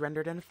GC was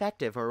rendered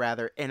ineffective, or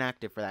rather,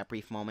 inactive for that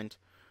brief moment.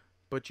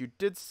 But you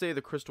did say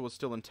the crystal was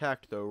still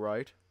intact, though,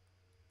 right?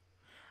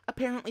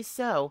 Apparently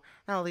so.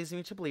 That leads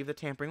me to believe the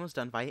tampering was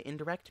done via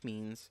indirect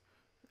means.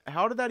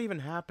 How did that even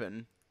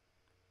happen?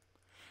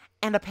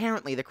 And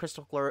apparently the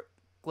crystal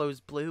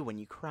glows blue when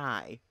you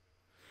cry.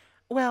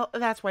 Well,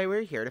 that's why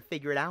we're here, to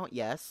figure it out,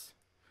 yes?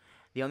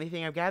 The only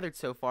thing I've gathered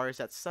so far is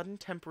that sudden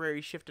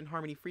temporary shift in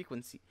harmonic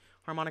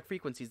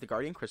frequencies the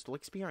Guardian Crystal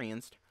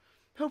experienced.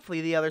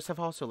 Hopefully the others have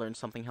also learned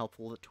something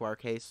helpful to our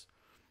case.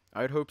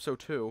 I'd hope so,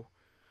 too.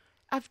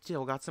 I've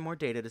still got some more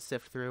data to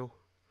sift through.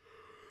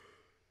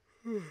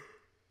 You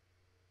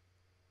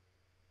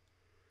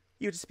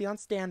just be on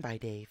standby,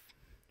 Dave.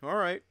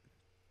 Alright.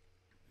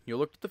 You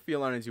looked at the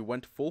feline as you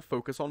went full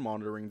focus on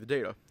monitoring the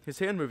data, his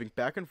hand moving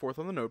back and forth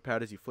on the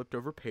notepad as he flipped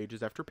over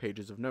pages after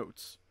pages of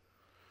notes.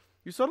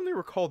 You suddenly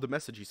recalled the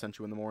message he sent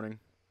you in the morning.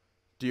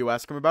 Do we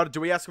ask him about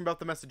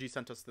the message he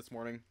sent us this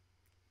morning?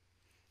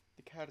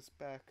 The cat is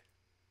back.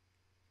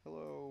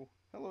 Hello.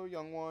 Hello,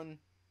 young one.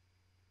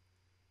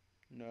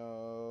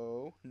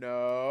 No.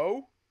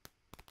 No.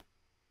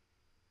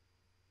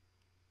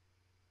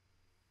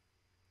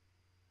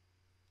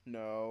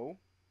 No.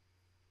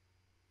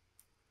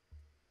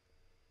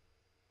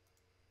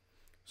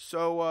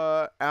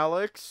 So,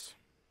 Alex?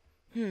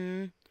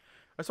 I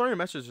saw your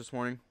message this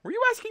morning. Were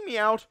you asking me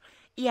out?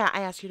 Yeah,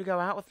 I asked you to go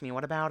out with me.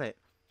 What about it?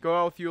 Go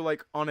out with you,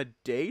 like, on a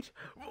date?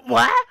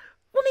 What?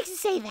 What makes you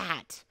say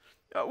that?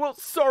 Well,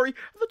 sorry.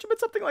 I thought you meant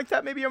something like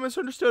that. Maybe I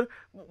misunderstood.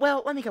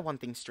 Well, let me get one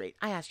thing straight.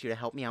 I asked you to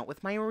help me out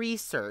with my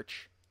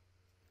research.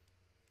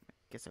 I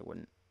guess I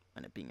wouldn't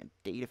mind it being a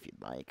date if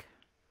you'd like.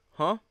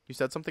 Huh? You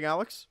said something,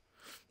 Alex?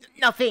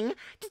 Nothing.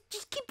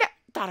 Just keep that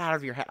thought out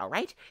of your head,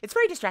 alright? It's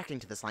very distracting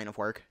to this line of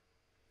work.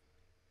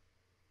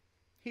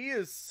 He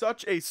is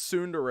such a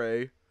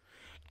tsundere.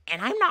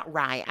 And I'm not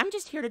Rye. I'm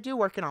just here to do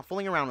work and not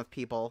fooling around with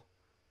people.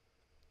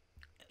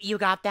 You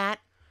got that?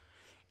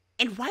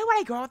 And why would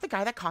I go out with a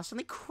guy that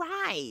constantly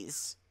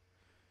cries?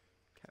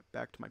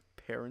 Back to my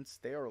parents.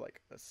 They are,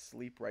 like,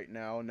 asleep right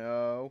now.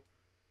 No.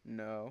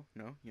 No.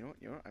 No. You know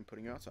what? I'm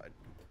putting you outside.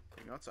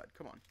 Putting you outside.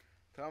 Come on.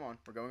 Come on.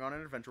 We're going on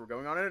an adventure. We're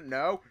going on it.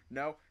 No.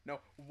 No. No.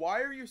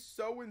 Why are you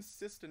so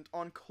insistent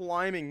on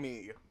climbing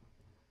me?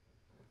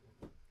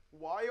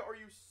 Why are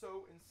you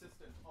so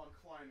insistent on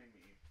climbing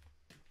me?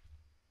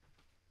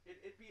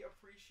 It'd be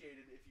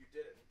appreciated if you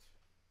didn't.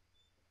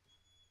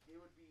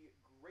 It would be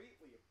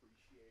greatly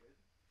appreciated.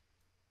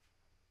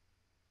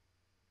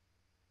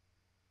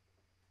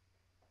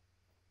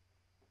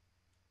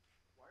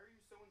 Why are you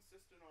so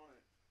insistent on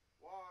it?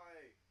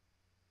 Why?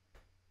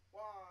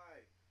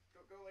 Why?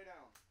 Go lay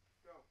down.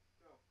 Go.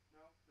 No.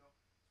 Swear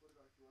to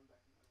God, if you run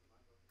back in my room,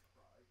 I'm going to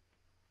cry.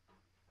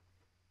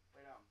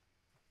 Lay down.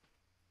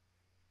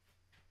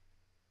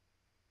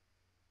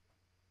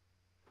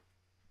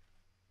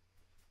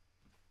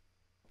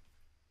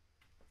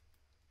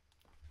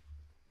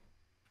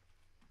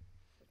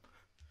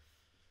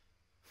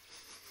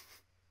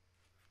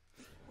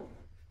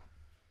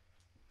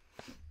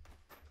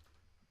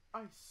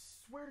 I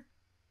swear to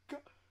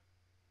God.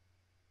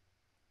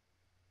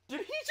 Did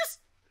he just...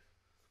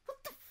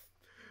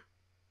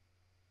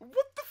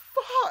 What the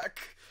fuck?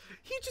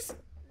 He just...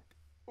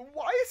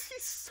 Why is he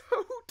so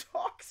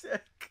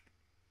toxic?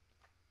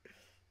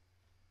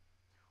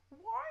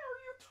 Why are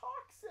you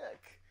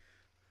toxic?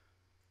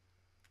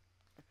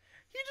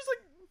 He just,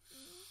 like,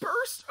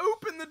 burst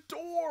open the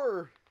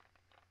door.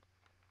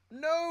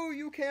 No,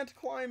 you can't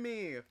climb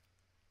me.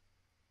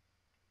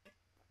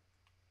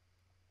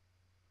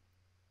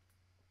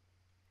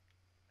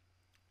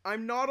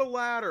 I'm not a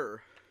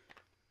ladder.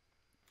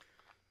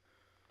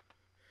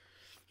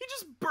 He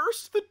just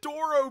burst the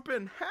door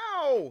open.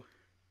 How?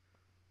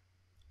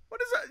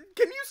 What is that?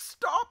 Can you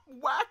stop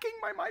whacking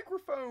my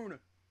microphone?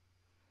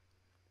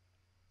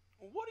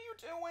 What are you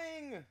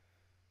doing?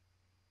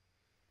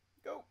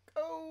 Go.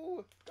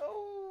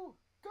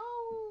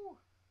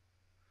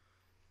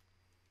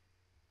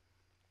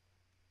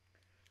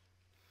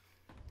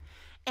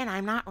 And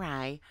I'm not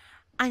Rye.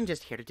 I'm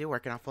just here to do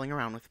work and not fooling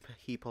around with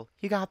people.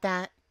 You got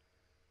that?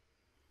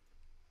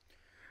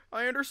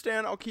 I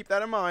understand. I'll keep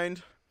that in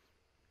mind.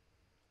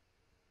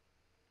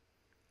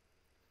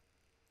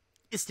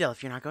 Still,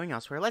 if you're not going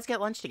elsewhere, let's get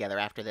lunch together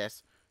after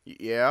this.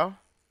 Yeah?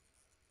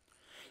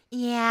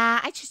 Yeah,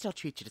 I should still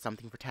treat you to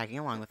something for tagging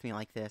along with me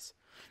like this.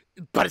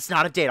 But it's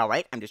not a date,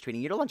 alright? I'm just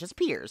treating you to lunch as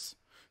peers.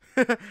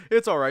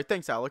 It's alright.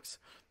 Thanks, Alex.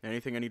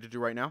 Anything I need to do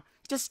right now?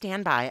 Just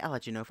stand by. I'll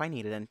let you know if I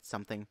needed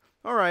something.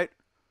 Alright.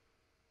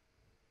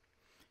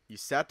 You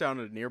sat down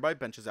at a nearby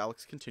bench as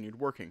Alex continued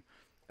working,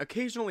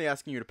 occasionally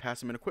asking you to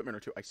pass him an equipment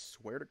or two. I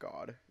swear to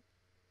God,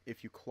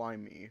 if you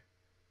climb me...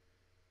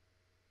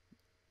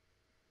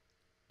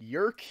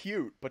 You're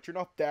cute, but you're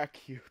not that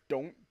cute.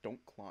 Don't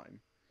climb.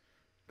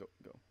 Go.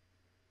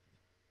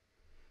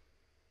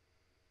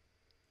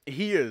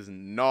 He is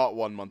not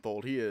 1 month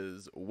old. He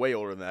is way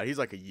older than that. He's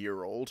like a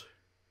year old.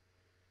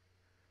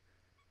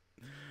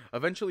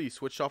 Eventually, he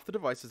switched off the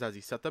devices as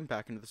he set them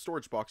back into the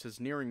storage boxes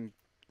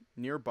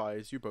nearby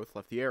as you both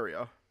left the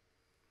area.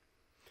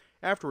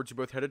 Afterwards, you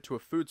both headed to a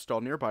food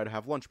stall nearby to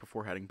have lunch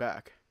before heading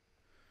back.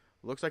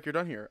 Looks like you're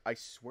done here. I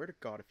swear to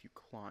God, if you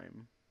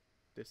climb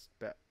this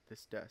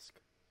desk.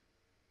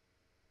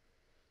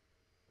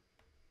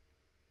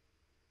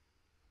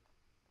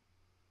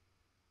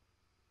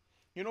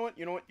 You know what?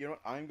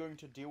 I'm going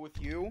to deal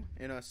with you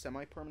in a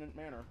semi-permanent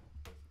manner.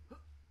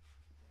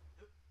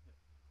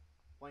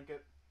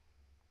 Blanket.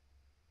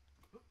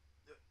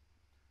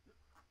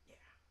 Yeah.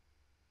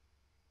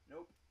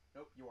 Nope.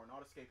 You are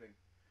not escaping.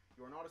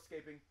 You are not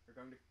escaping. You're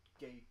going to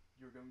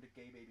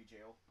gay baby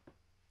jail.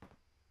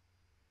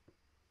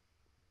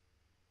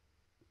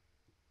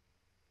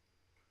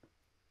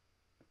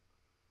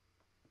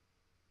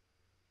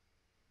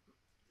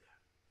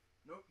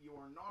 Nope, you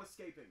are not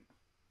escaping.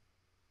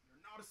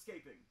 You're not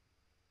escaping.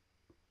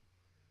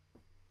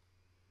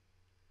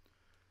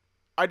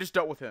 I just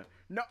dealt with him.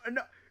 No,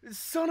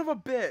 son of a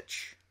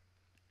bitch.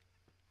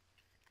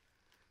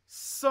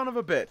 Son of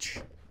a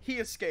bitch. He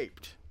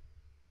escaped.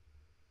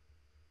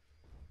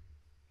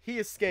 He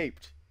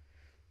escaped.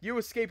 You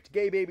escaped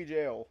gay baby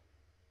jail.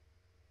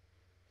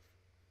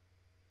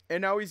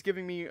 And now he's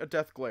giving me a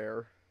death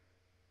glare.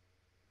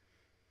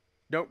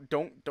 No,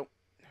 don't.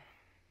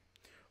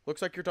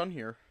 Looks like you're done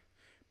here.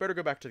 Better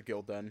go back to the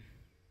guild then.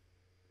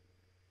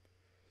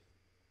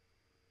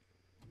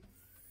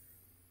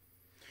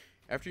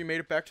 After you made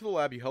it back to the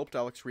lab, you helped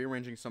Alex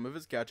rearranging some of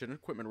his gadget and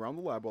equipment around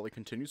the lab while he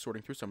continued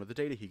sorting through some of the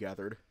data he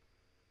gathered.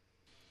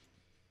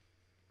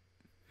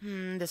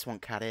 This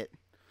won't cut it.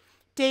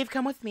 Dave,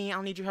 come with me.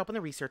 I'll need your help in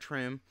the research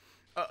room.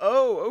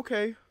 Oh,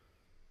 okay.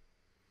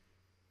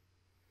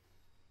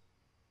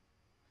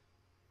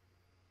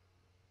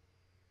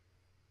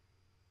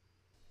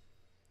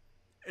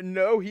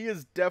 No, he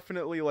is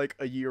definitely like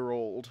a year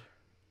old.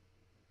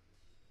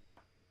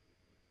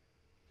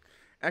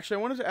 Actually,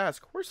 I wanted to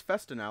ask, where's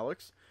Festin,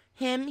 Alex?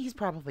 He's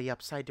probably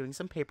upside doing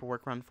some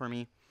paperwork run for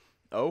me.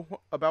 Oh,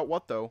 about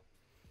what though?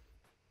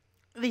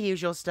 The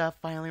usual stuff,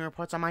 filing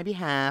reports on my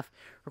behalf,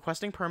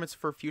 requesting permits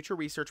for future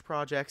research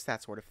projects,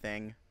 that sort of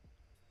thing.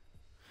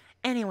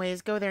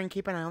 Anyways, go there and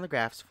keep an eye on the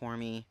graphs for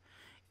me.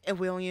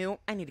 Will you?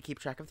 I need to keep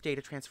track of the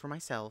data transfer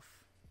myself.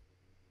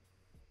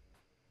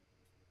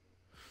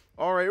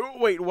 Alright,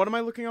 wait, what am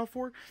I looking out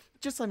for?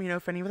 Just let me know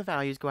if any of the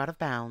values go out of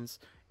bounds.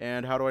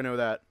 And how do I know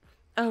that?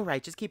 Oh,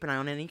 right, just keep an eye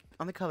on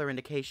the color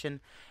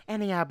indication.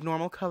 Any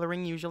abnormal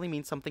coloring usually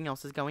means something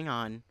else is going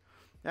on.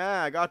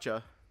 Ah,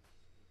 gotcha.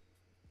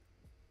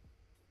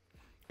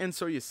 And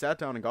so you sat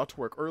down and got to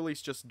work, or at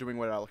least just doing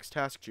what Alex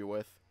tasked you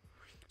with.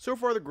 So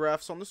far, the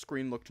graphs on the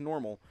screen looked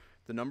normal.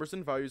 The numbers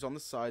and values on the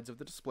sides of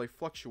the display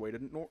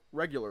fluctuated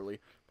regularly,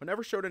 but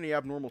never showed any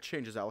abnormal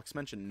changes. Alex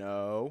mentioned,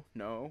 no.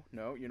 You know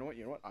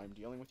what? I'm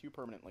dealing with you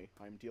permanently.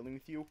 I'm dealing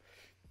with you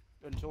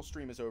until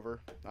stream is over.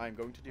 I'm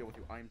going to deal with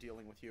you. I'm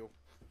dealing with you.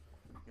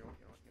 You know what?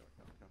 No.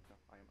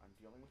 I'm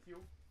dealing with you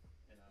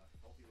in a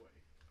healthy way.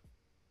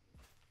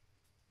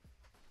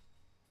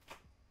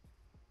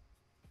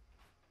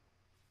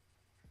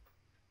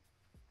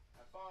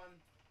 Have fun.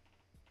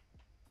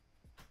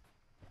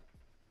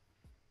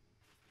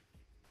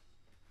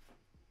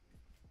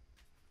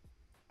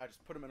 I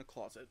just put him in a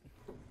closet.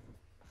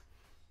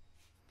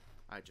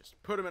 I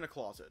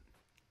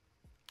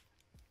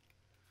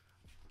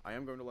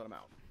am going to let him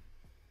out.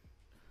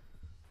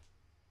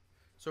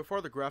 So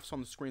far, the graphs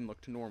on the screen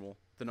looked normal.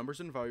 The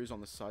numbers and values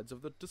on the sides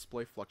of the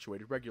display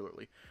fluctuated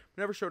regularly,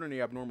 but never showed any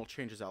abnormal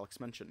changes Alex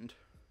mentioned.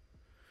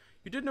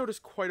 You did notice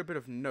quite a bit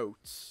of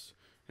notes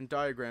and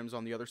diagrams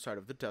on the other side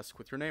of the desk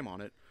with your name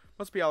on it.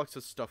 Must be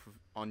Alex's stuff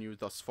on you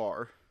thus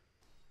far.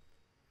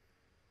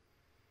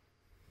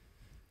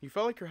 You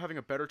felt like you're having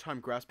a better time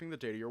grasping the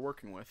data you're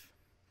working with.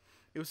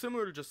 It was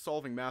similar to just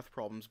solving math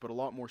problems, but a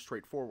lot more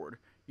straightforward.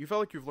 You felt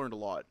like you've learned a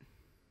lot.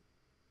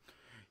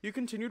 You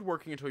continued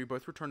working until you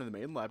both returned to the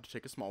main lab to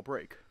take a small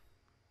break.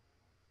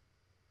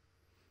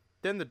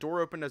 Then the door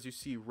opened as you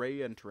see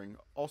Ray entering,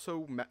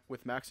 also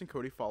with Max and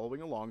Cody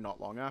following along not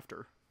long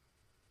after.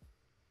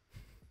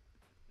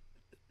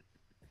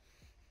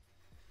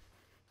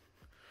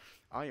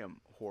 I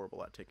am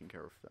horrible at taking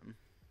care of them.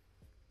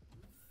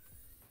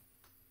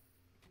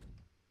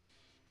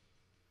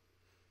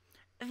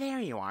 There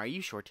you are.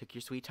 You sure took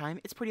your sweet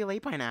time. It's pretty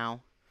late by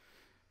now.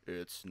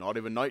 It's not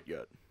even night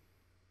yet.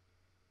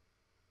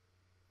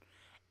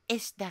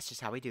 That's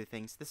just how we do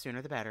things. The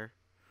sooner the better.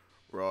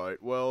 Right.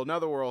 Well, now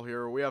that we're all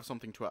here, we have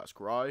something to ask,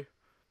 Rye.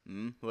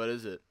 What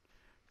is it?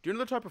 Do you know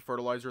the type of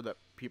fertilizer that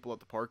people at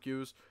the park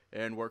use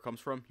and where it comes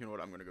from? You know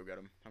what? I'm gonna go get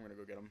him.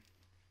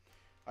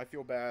 I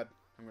feel bad.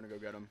 I'm gonna go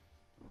get him.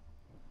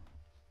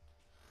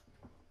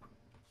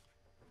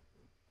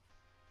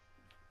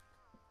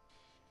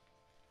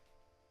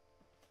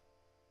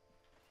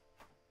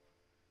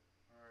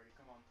 Alrighty,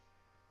 come on.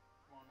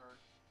 Come on, nerd.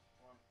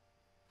 Come on.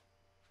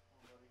 Come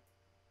on, buddy.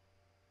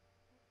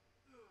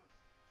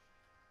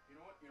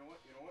 You know what?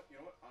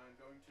 I'm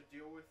going to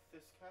deal with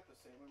this cat the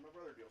same way my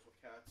brother deals with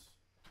cats.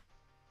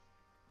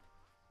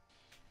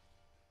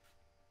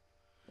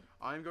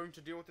 I'm going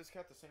to deal with this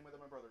cat the same way that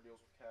my brother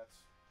deals with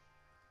cats.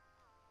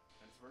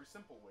 And it's a very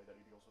simple way that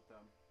he deals with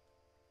them.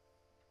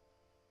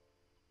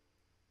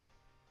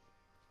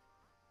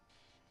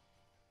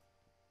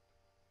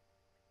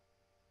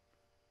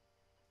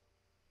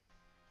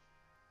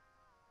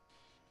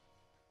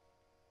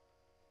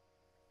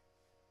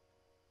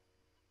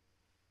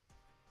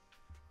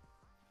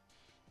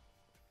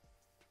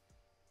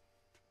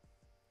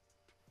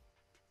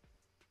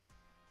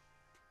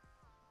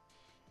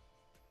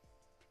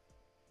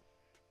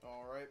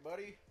 Alright,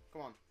 buddy.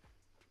 Come on.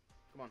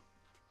 Come on.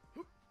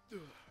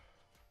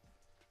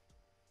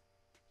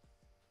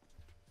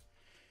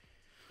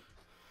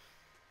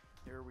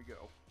 There we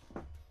go.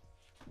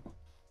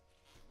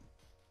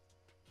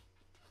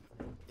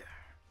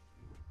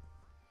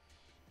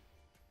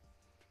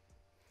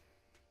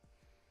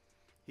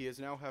 He is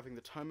now having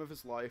the time of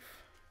his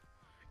life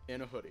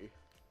in a hoodie.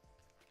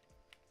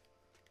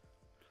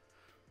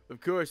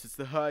 Of course, it's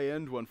the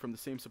high-end one from the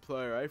same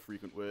supplier I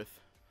frequent with.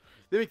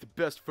 They make the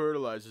best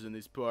fertilizers in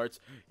these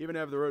parts, even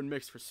have their own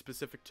mix for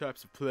specific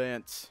types of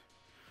plants.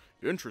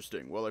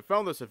 Interesting. Well, I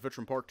found this at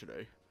Vitram Park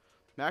today.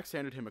 Max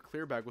handed him a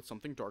clear bag with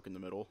something dark in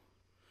the middle.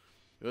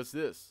 What's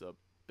this? A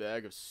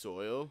bag of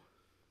soil?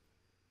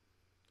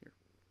 Here.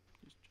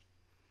 Just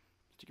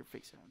stick your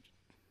face out.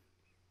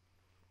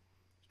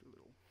 Just do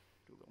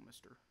a little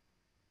mister.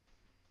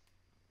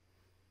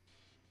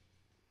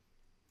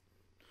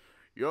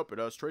 Yup, it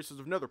has traces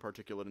of nether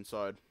particulate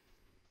inside.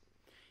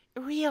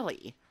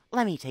 Really?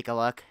 Let me take a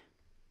look.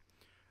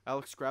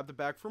 Alex grabbed the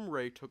bag from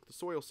Ray, took the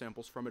soil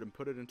samples from it, and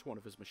put it into one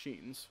of his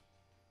machines.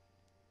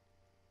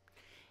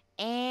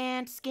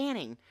 And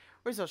scanning.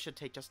 Results should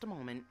take just a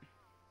moment.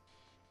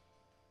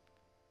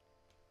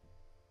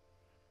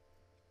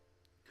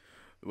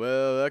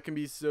 Well, I can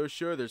be so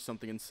sure there's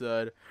something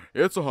inside.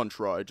 It's a hunch,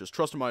 Rye. Just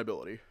trust in my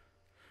ability.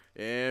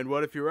 And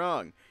what if you're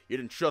wrong? You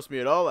didn't trust me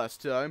at all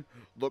last time.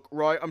 Look,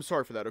 Rye, I'm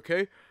sorry for that,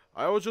 okay?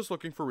 I was just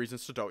looking for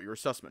reasons to doubt your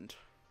assessment.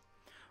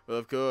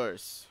 Of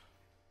course.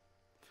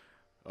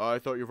 I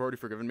thought you've already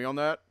forgiven me on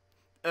that.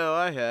 Oh,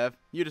 I have.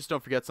 You just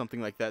don't forget something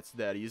like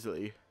that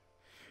easily.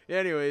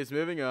 Anyways,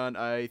 moving on.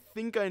 I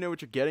think I know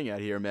what you're getting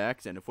at here,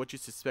 Max, and if what you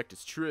suspect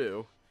is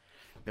true...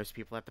 Those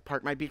people at the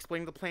park might be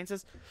explaining the plants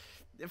as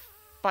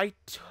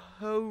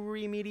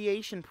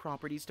phytoremediation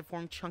properties to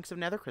form chunks of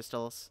nether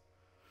crystals.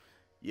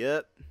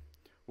 Yep.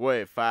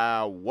 Wait,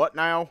 what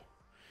now?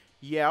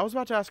 Yeah, I was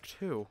about to ask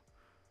too.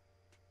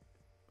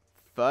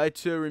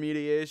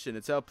 Phytoremediation.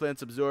 It's how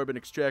plants absorb and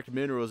extract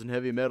minerals and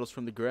heavy metals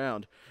from the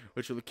ground,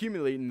 which will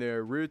accumulate in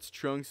their roots,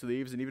 trunks,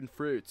 leaves, and even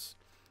fruits.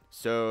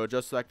 So,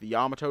 just like the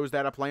Yamatos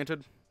that I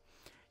planted?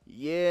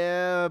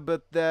 Yeah,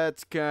 but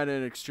that's kind of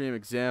an extreme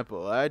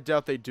example. I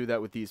doubt they'd do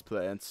that with these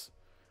plants.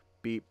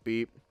 Beep,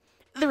 beep.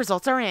 The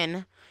results are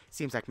in.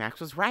 Seems like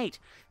Max was right.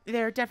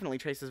 There are definitely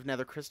traces of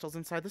nether crystals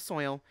inside the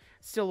soil.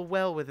 Still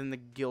well within the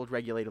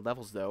guild-regulated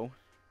levels, though.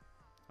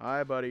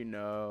 Hi, buddy.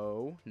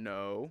 No,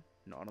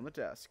 not on the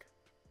desk.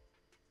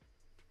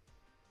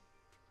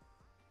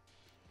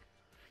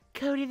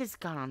 Cody, this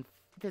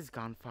has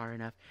gone far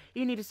enough.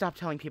 You need to stop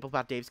telling people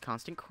about Dave's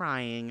constant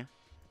crying.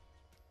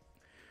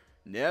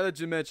 Now that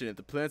you mention it,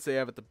 the plants they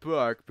have at the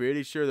park,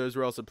 pretty sure those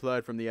were all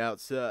supplied from the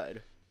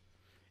outside.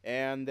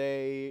 And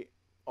they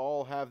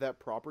all have that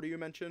property you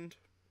mentioned?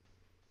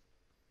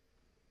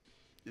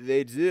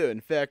 They do. In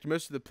fact,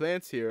 most of the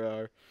plants here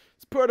are.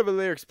 It's part of a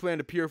Lyric's plan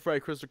to purify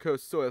Crystal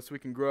Coast soil so we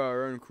can grow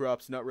our own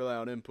crops and not rely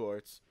on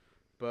imports.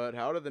 But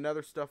how did the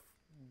nether stuff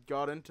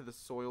got into the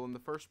soil in the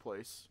first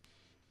place?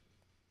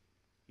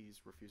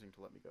 He's refusing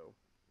to let me go.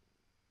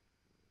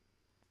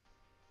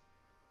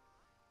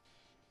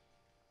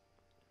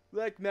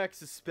 Like Max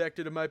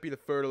suspected, it might be the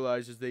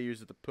fertilizers they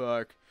use at the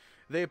park.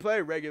 They apply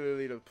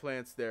regularly to the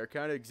plants there,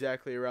 kind of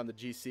exactly around the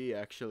GC,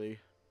 actually.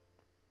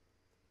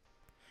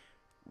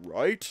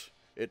 Right?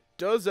 It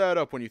does add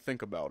up when you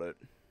think about it.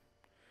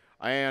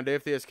 And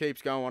if this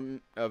keeps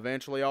going,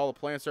 eventually all the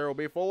plants there will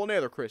be full of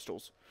nether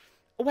crystals.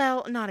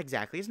 Well, not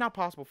exactly. It's not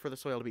possible for the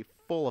soil to be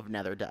full of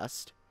nether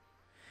dust.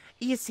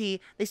 You see,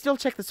 they still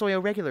check the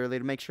soil regularly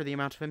to make sure the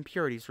amount of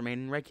impurities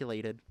remain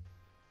regulated.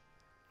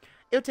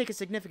 It would take a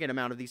significant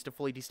amount of these to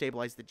fully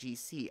destabilize the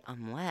GC,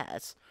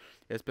 unless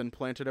it's been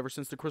planted ever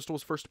since the crystal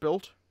was first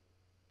built.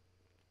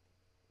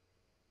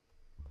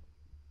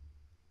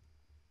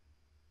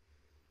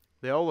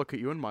 They all look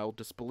at you in mild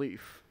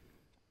disbelief.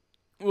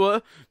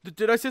 What?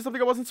 Did I say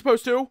something I wasn't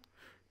supposed to?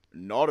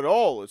 Not at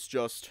all, it's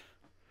just...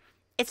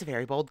 It's a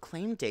very bold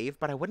claim, Dave,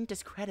 but I wouldn't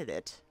discredit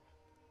it.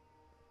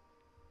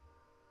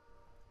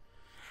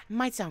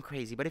 Might sound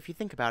crazy, but if you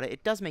think about it,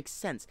 it does make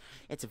sense.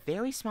 It's a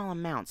very small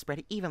amount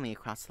spread evenly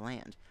across the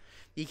land.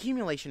 The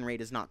accumulation rate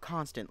is not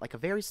constant, like a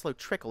very slow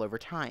trickle over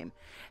time.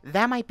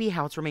 That might be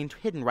how it's remained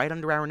hidden right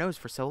under our nose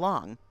for so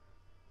long.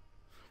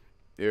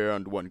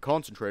 And when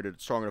concentrated,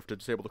 it's strong enough to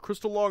disable the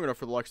crystal long enough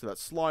for the likes of that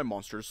slime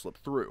monster to slip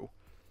through.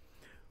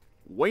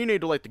 We need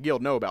to let the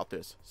guild know about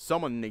this.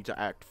 Someone needs to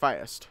act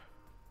fast.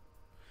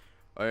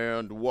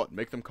 And what,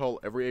 make them cull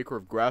every acre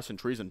of grass and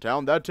trees in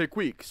town? That'd take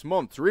weeks,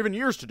 months, or even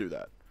years to do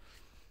that.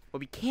 What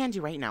we can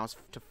do right now is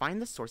to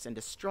find the source and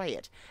destroy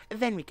it.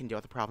 Then we can deal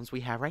with the problems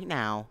we have right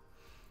now.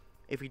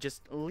 If we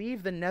just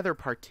leave the nether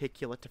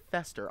particulate to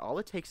fester, all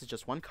it takes is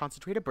just one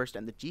concentrated burst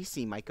and the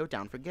GC might go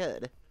down for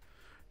good.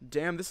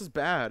 Damn, this is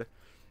bad.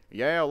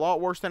 Yeah, a lot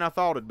worse than I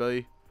thought it'd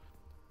be.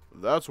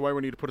 That's why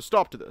we need to put a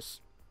stop to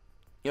this.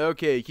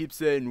 Okay, keep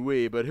saying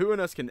we, but who in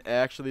us can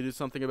actually do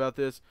something about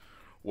this?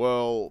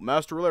 Well,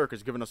 Master Alaric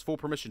has given us full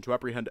permission to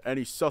apprehend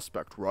any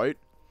suspect, right?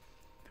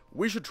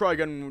 We should try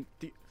again with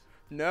the...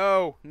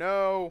 No.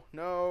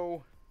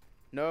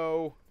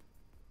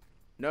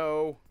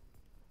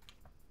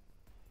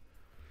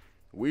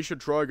 We should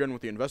try again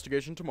with the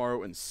investigation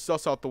tomorrow and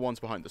suss out the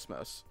ones behind this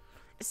mess.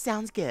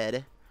 Sounds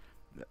good.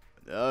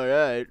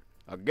 Alright.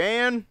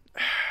 Again?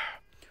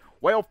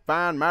 Well,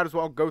 fine. Might as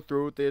well go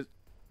through with this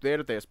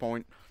at this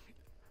point.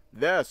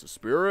 That's the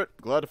spirit.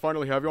 Glad to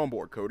finally have you on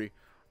board, Cody.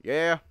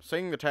 Yeah,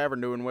 seeing the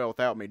tavern doing well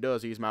without me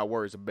does ease my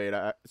worries a bit,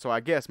 so I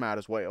guess might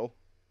as well.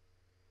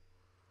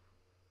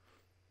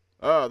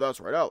 That's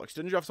right, Alex.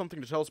 Didn't you have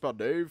something to tell us about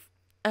Dave?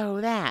 Oh,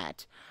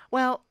 that.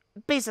 Well,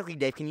 basically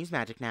Dave can use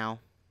magic now.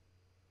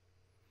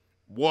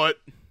 What?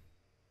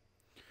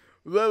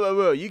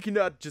 Whoa, you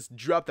cannot just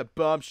drop that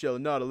bombshell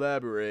and not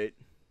elaborate.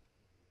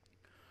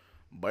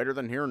 Better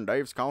than hearing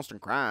Dave's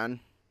constant crying.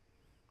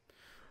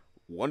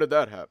 When did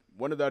that happen?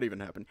 When did that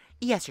even happen?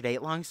 Yesterday,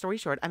 long story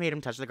short, I made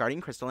him touch the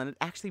guardian crystal and it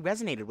actually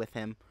resonated with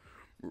him.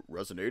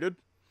 Resonated?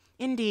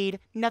 Indeed,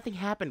 nothing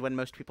happened when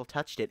most people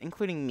touched it,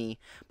 including me,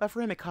 but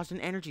for him it caused an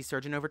energy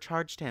surge and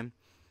overcharged him.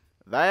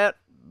 That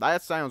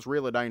sounds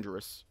really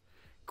dangerous.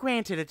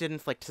 Granted, it did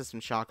inflict system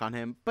shock on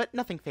him, but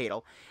nothing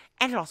fatal,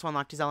 and it also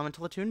unlocked his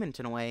elemental attunement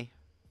in a way.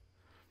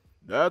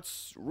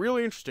 That's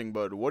really interesting,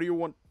 bud. What do you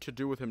want to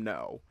do with him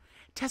now?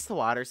 Test the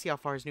water, see how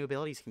far his new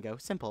abilities can go.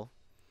 Simple.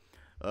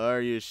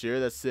 Are you sure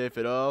that's safe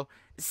at all?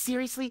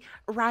 Seriously,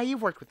 Rye,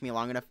 you've worked with me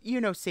long enough.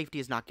 You know safety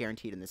is not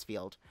guaranteed in this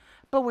field.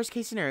 But worst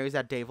case scenario is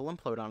that Dave will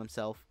implode on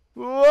himself.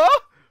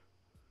 What?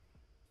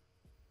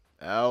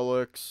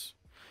 Alex.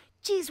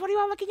 Jeez, what are you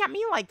all looking at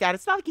me like that?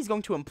 It's not like he's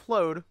going to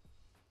implode.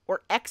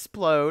 Or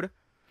explode.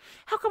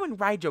 How come when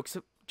Rye jokes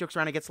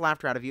around it gets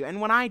laughed out of you,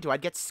 and when I do,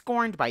 I'd get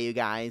scorned by you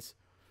guys?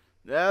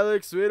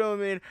 Alex, we don't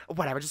mean...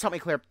 Whatever, just help me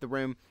clear up the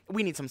room.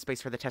 We need some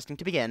space for the testing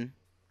to begin.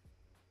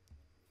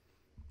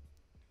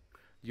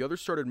 The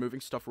others started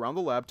moving stuff around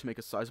the lab to make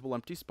a sizable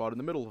empty spot in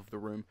the middle of the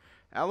room.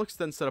 Alex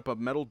then set up a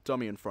metal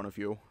dummy in front of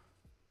you.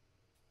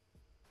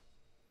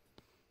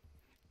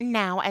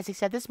 Now, as I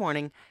said this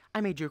morning,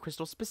 I made your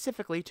crystal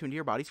specifically tuned to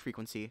your body's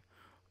frequency.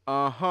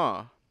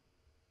 Uh-huh.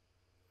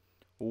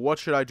 What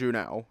should I do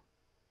now?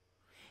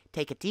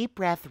 Take a deep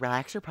breath,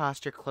 relax your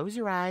posture, close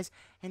your eyes,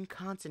 and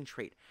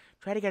concentrate.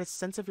 Try to get a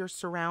sense of your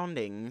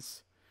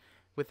surroundings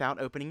without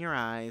opening your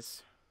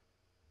eyes.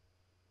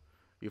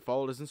 You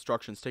followed his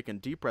instructions, taking a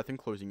deep breath and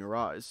closing your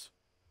eyes.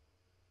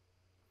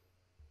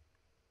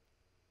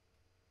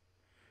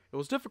 It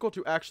was difficult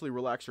to actually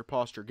relax your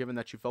posture, given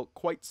that you felt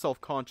quite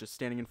self-conscious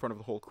standing in front of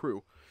the whole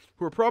crew,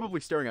 who were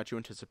probably staring at you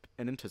in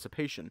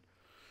anticipation.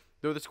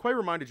 Though this quite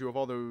reminded you of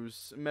all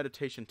those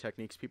meditation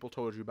techniques people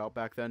told you about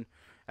back then.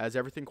 As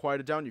everything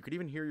quieted down, you could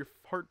even hear your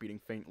heart beating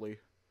faintly.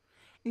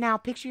 Now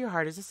picture your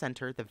heart as a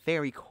center, the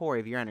very core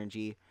of your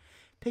energy.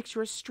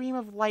 Picture a stream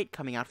of light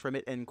coming out from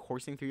it and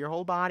coursing through your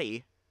whole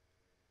body.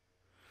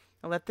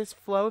 Now let this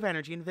flow of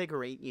energy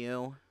invigorate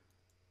you.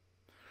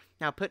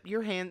 Now put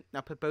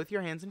both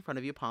your hands in front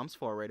of you, palms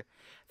forward.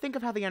 Think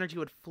of how the energy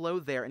would flow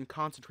there and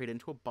concentrate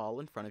into a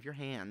ball in front of your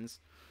hands.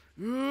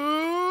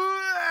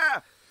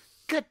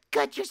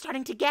 Good, you're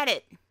starting to get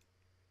it.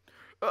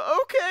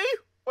 Okay,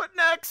 what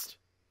next?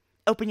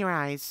 Open your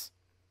eyes.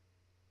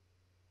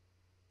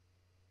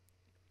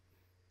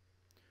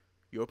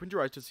 You opened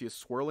your eyes to see a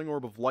swirling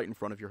orb of light in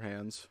front of your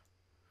hands.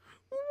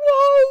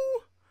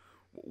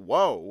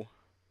 Whoa!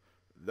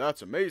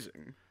 That's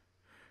amazing.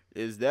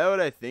 Is that what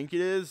I think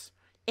it is?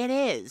 It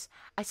is.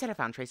 I said I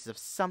found traces of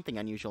something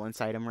unusual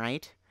inside him,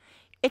 right?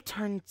 It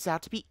turns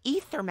out to be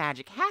ether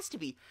magic. Has to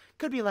be.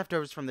 Could be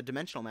leftovers from the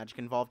dimensional magic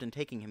involved in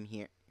taking him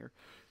here.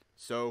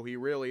 So he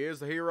really is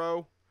the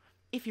hero?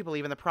 If you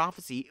believe in the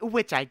prophecy,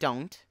 which I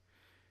don't.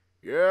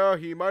 Yeah,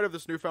 he might have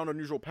this newfound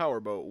unusual power,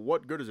 but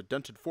what good is a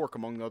dented fork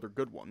among the other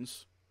good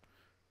ones?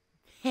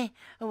 Heh,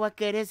 what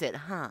good is it,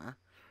 huh?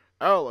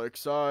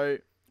 Alex,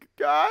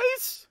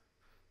 Guys?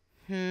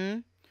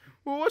 Well,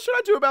 what should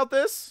I do about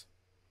this?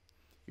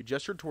 You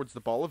gestured towards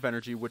the ball of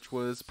energy, which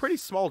was pretty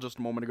small just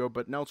a moment ago,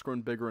 but now it's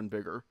grown bigger and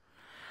bigger.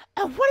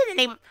 What in the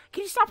name of...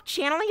 Can you stop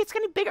channeling? It's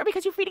getting bigger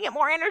because you're feeding it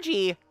more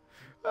energy.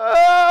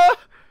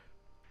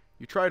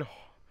 You tried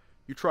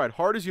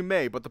hard as you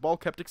may, but the ball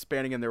kept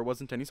expanding and there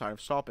wasn't any sign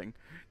of stopping.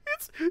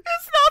 It's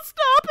not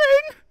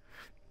stopping!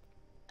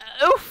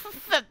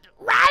 Oof!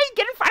 Right,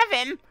 get in front of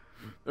him!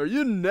 Are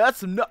you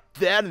nuts? I'm not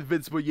that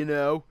invincible, you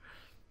know.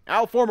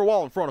 I'll form a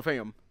wall in front of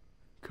him.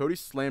 Cody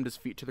slammed his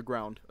feet to the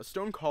ground. A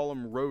stone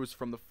column rose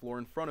from the floor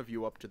in front of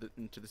you up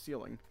into the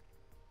ceiling.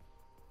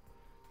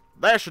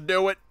 That should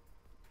do it.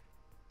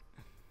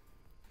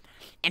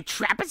 And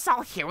trap us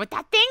all here with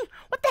that thing?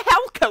 What the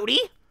hell, Cody?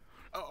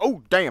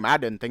 Oh, damn, I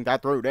didn't think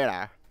that through, did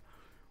I?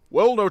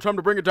 Well, no time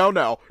to bring it down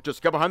now.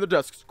 Just get behind the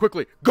desks.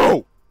 Quickly,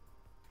 go!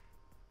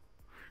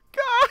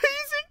 Guys,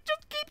 it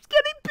just keeps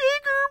getting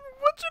bigger.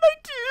 What should I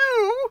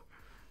do?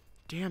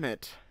 Damn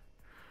it.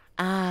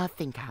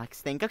 Think,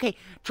 Alex, think. Okay,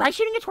 try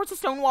shooting it towards the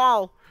stone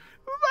wall.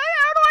 But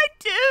how do I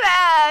do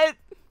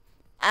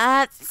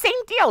that?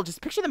 Same deal.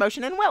 Just picture the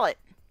motion and will it.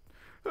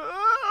 Okay,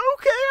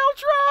 I'll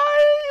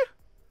try.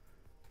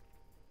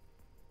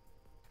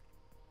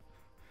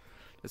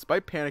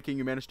 Despite panicking,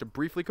 you managed to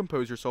briefly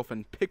compose yourself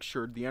and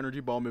pictured the energy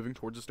ball moving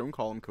towards the stone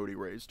column Cody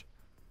raised.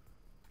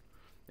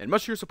 And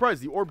much to your surprise,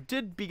 the orb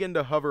did begin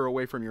to hover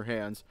away from your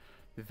hands,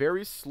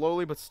 very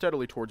slowly but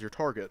steadily towards your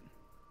target.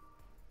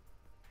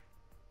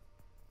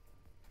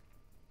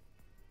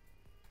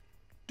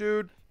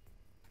 Dude,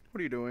 what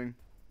are you doing?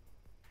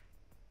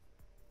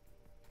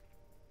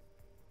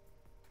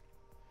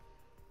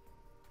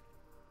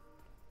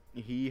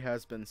 He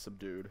has been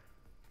subdued.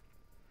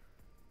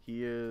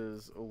 He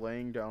is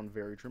laying down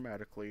very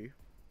dramatically.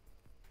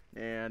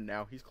 And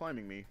now he's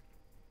climbing me.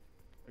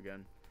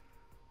 Again.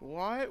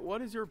 Why?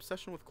 What is your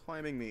obsession with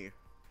climbing me?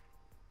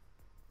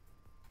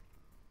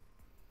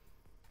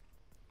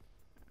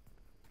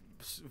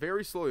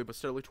 Very slowly but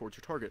steadily towards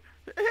your target.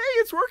 Hey,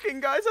 it's working,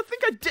 guys! I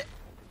think I did...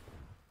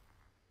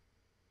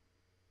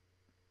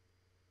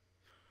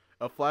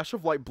 A flash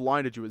of light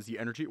blinded you as the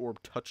energy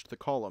orb touched the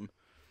column.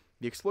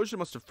 The explosion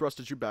must have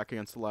thrusted you back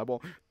against the lab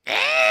wall.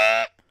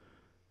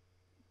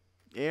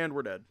 And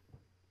we're dead.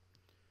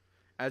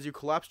 As you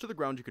collapsed to the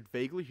ground, you could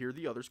vaguely hear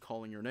the others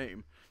calling your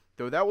name,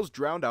 though that was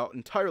drowned out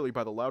entirely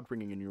by the loud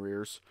ringing in your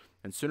ears,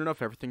 and soon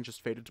enough everything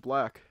just faded to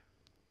black.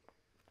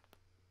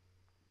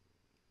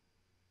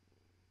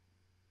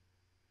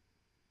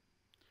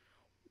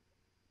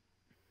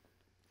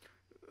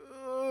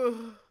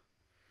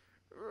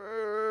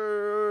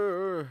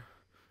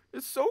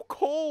 It's so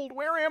cold.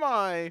 Where am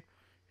I?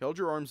 He held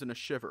your arms in a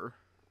shiver,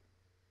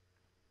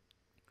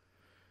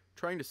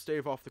 trying to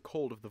stave off the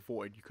cold of the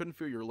void. You couldn't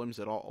feel your limbs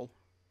at all.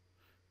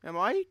 Am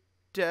I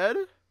dead?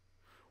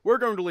 We're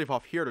going to leave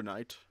off here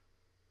tonight.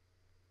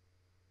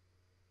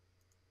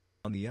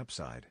 On the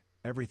upside,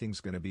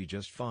 everything's gonna be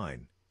just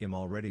fine. I'm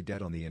already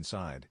dead on the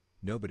inside.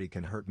 Nobody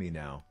can hurt me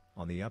now.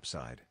 On the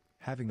upside,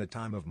 having the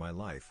time of my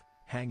life,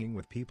 hanging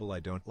with people I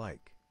don't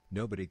like.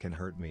 Nobody can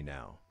hurt me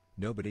now.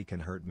 Nobody can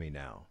hurt me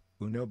now.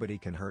 Ooh, nobody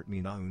can hurt me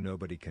now. Ooh,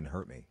 nobody can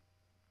hurt me.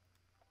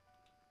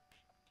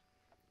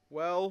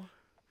 Well,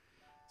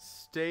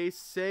 stay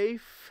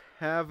safe.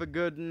 Have a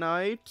good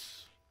night.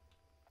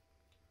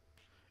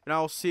 And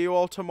I'll see you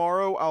all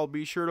tomorrow. I'll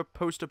be sure to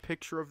post a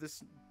picture of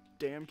this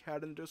damn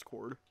cat in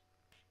Discord.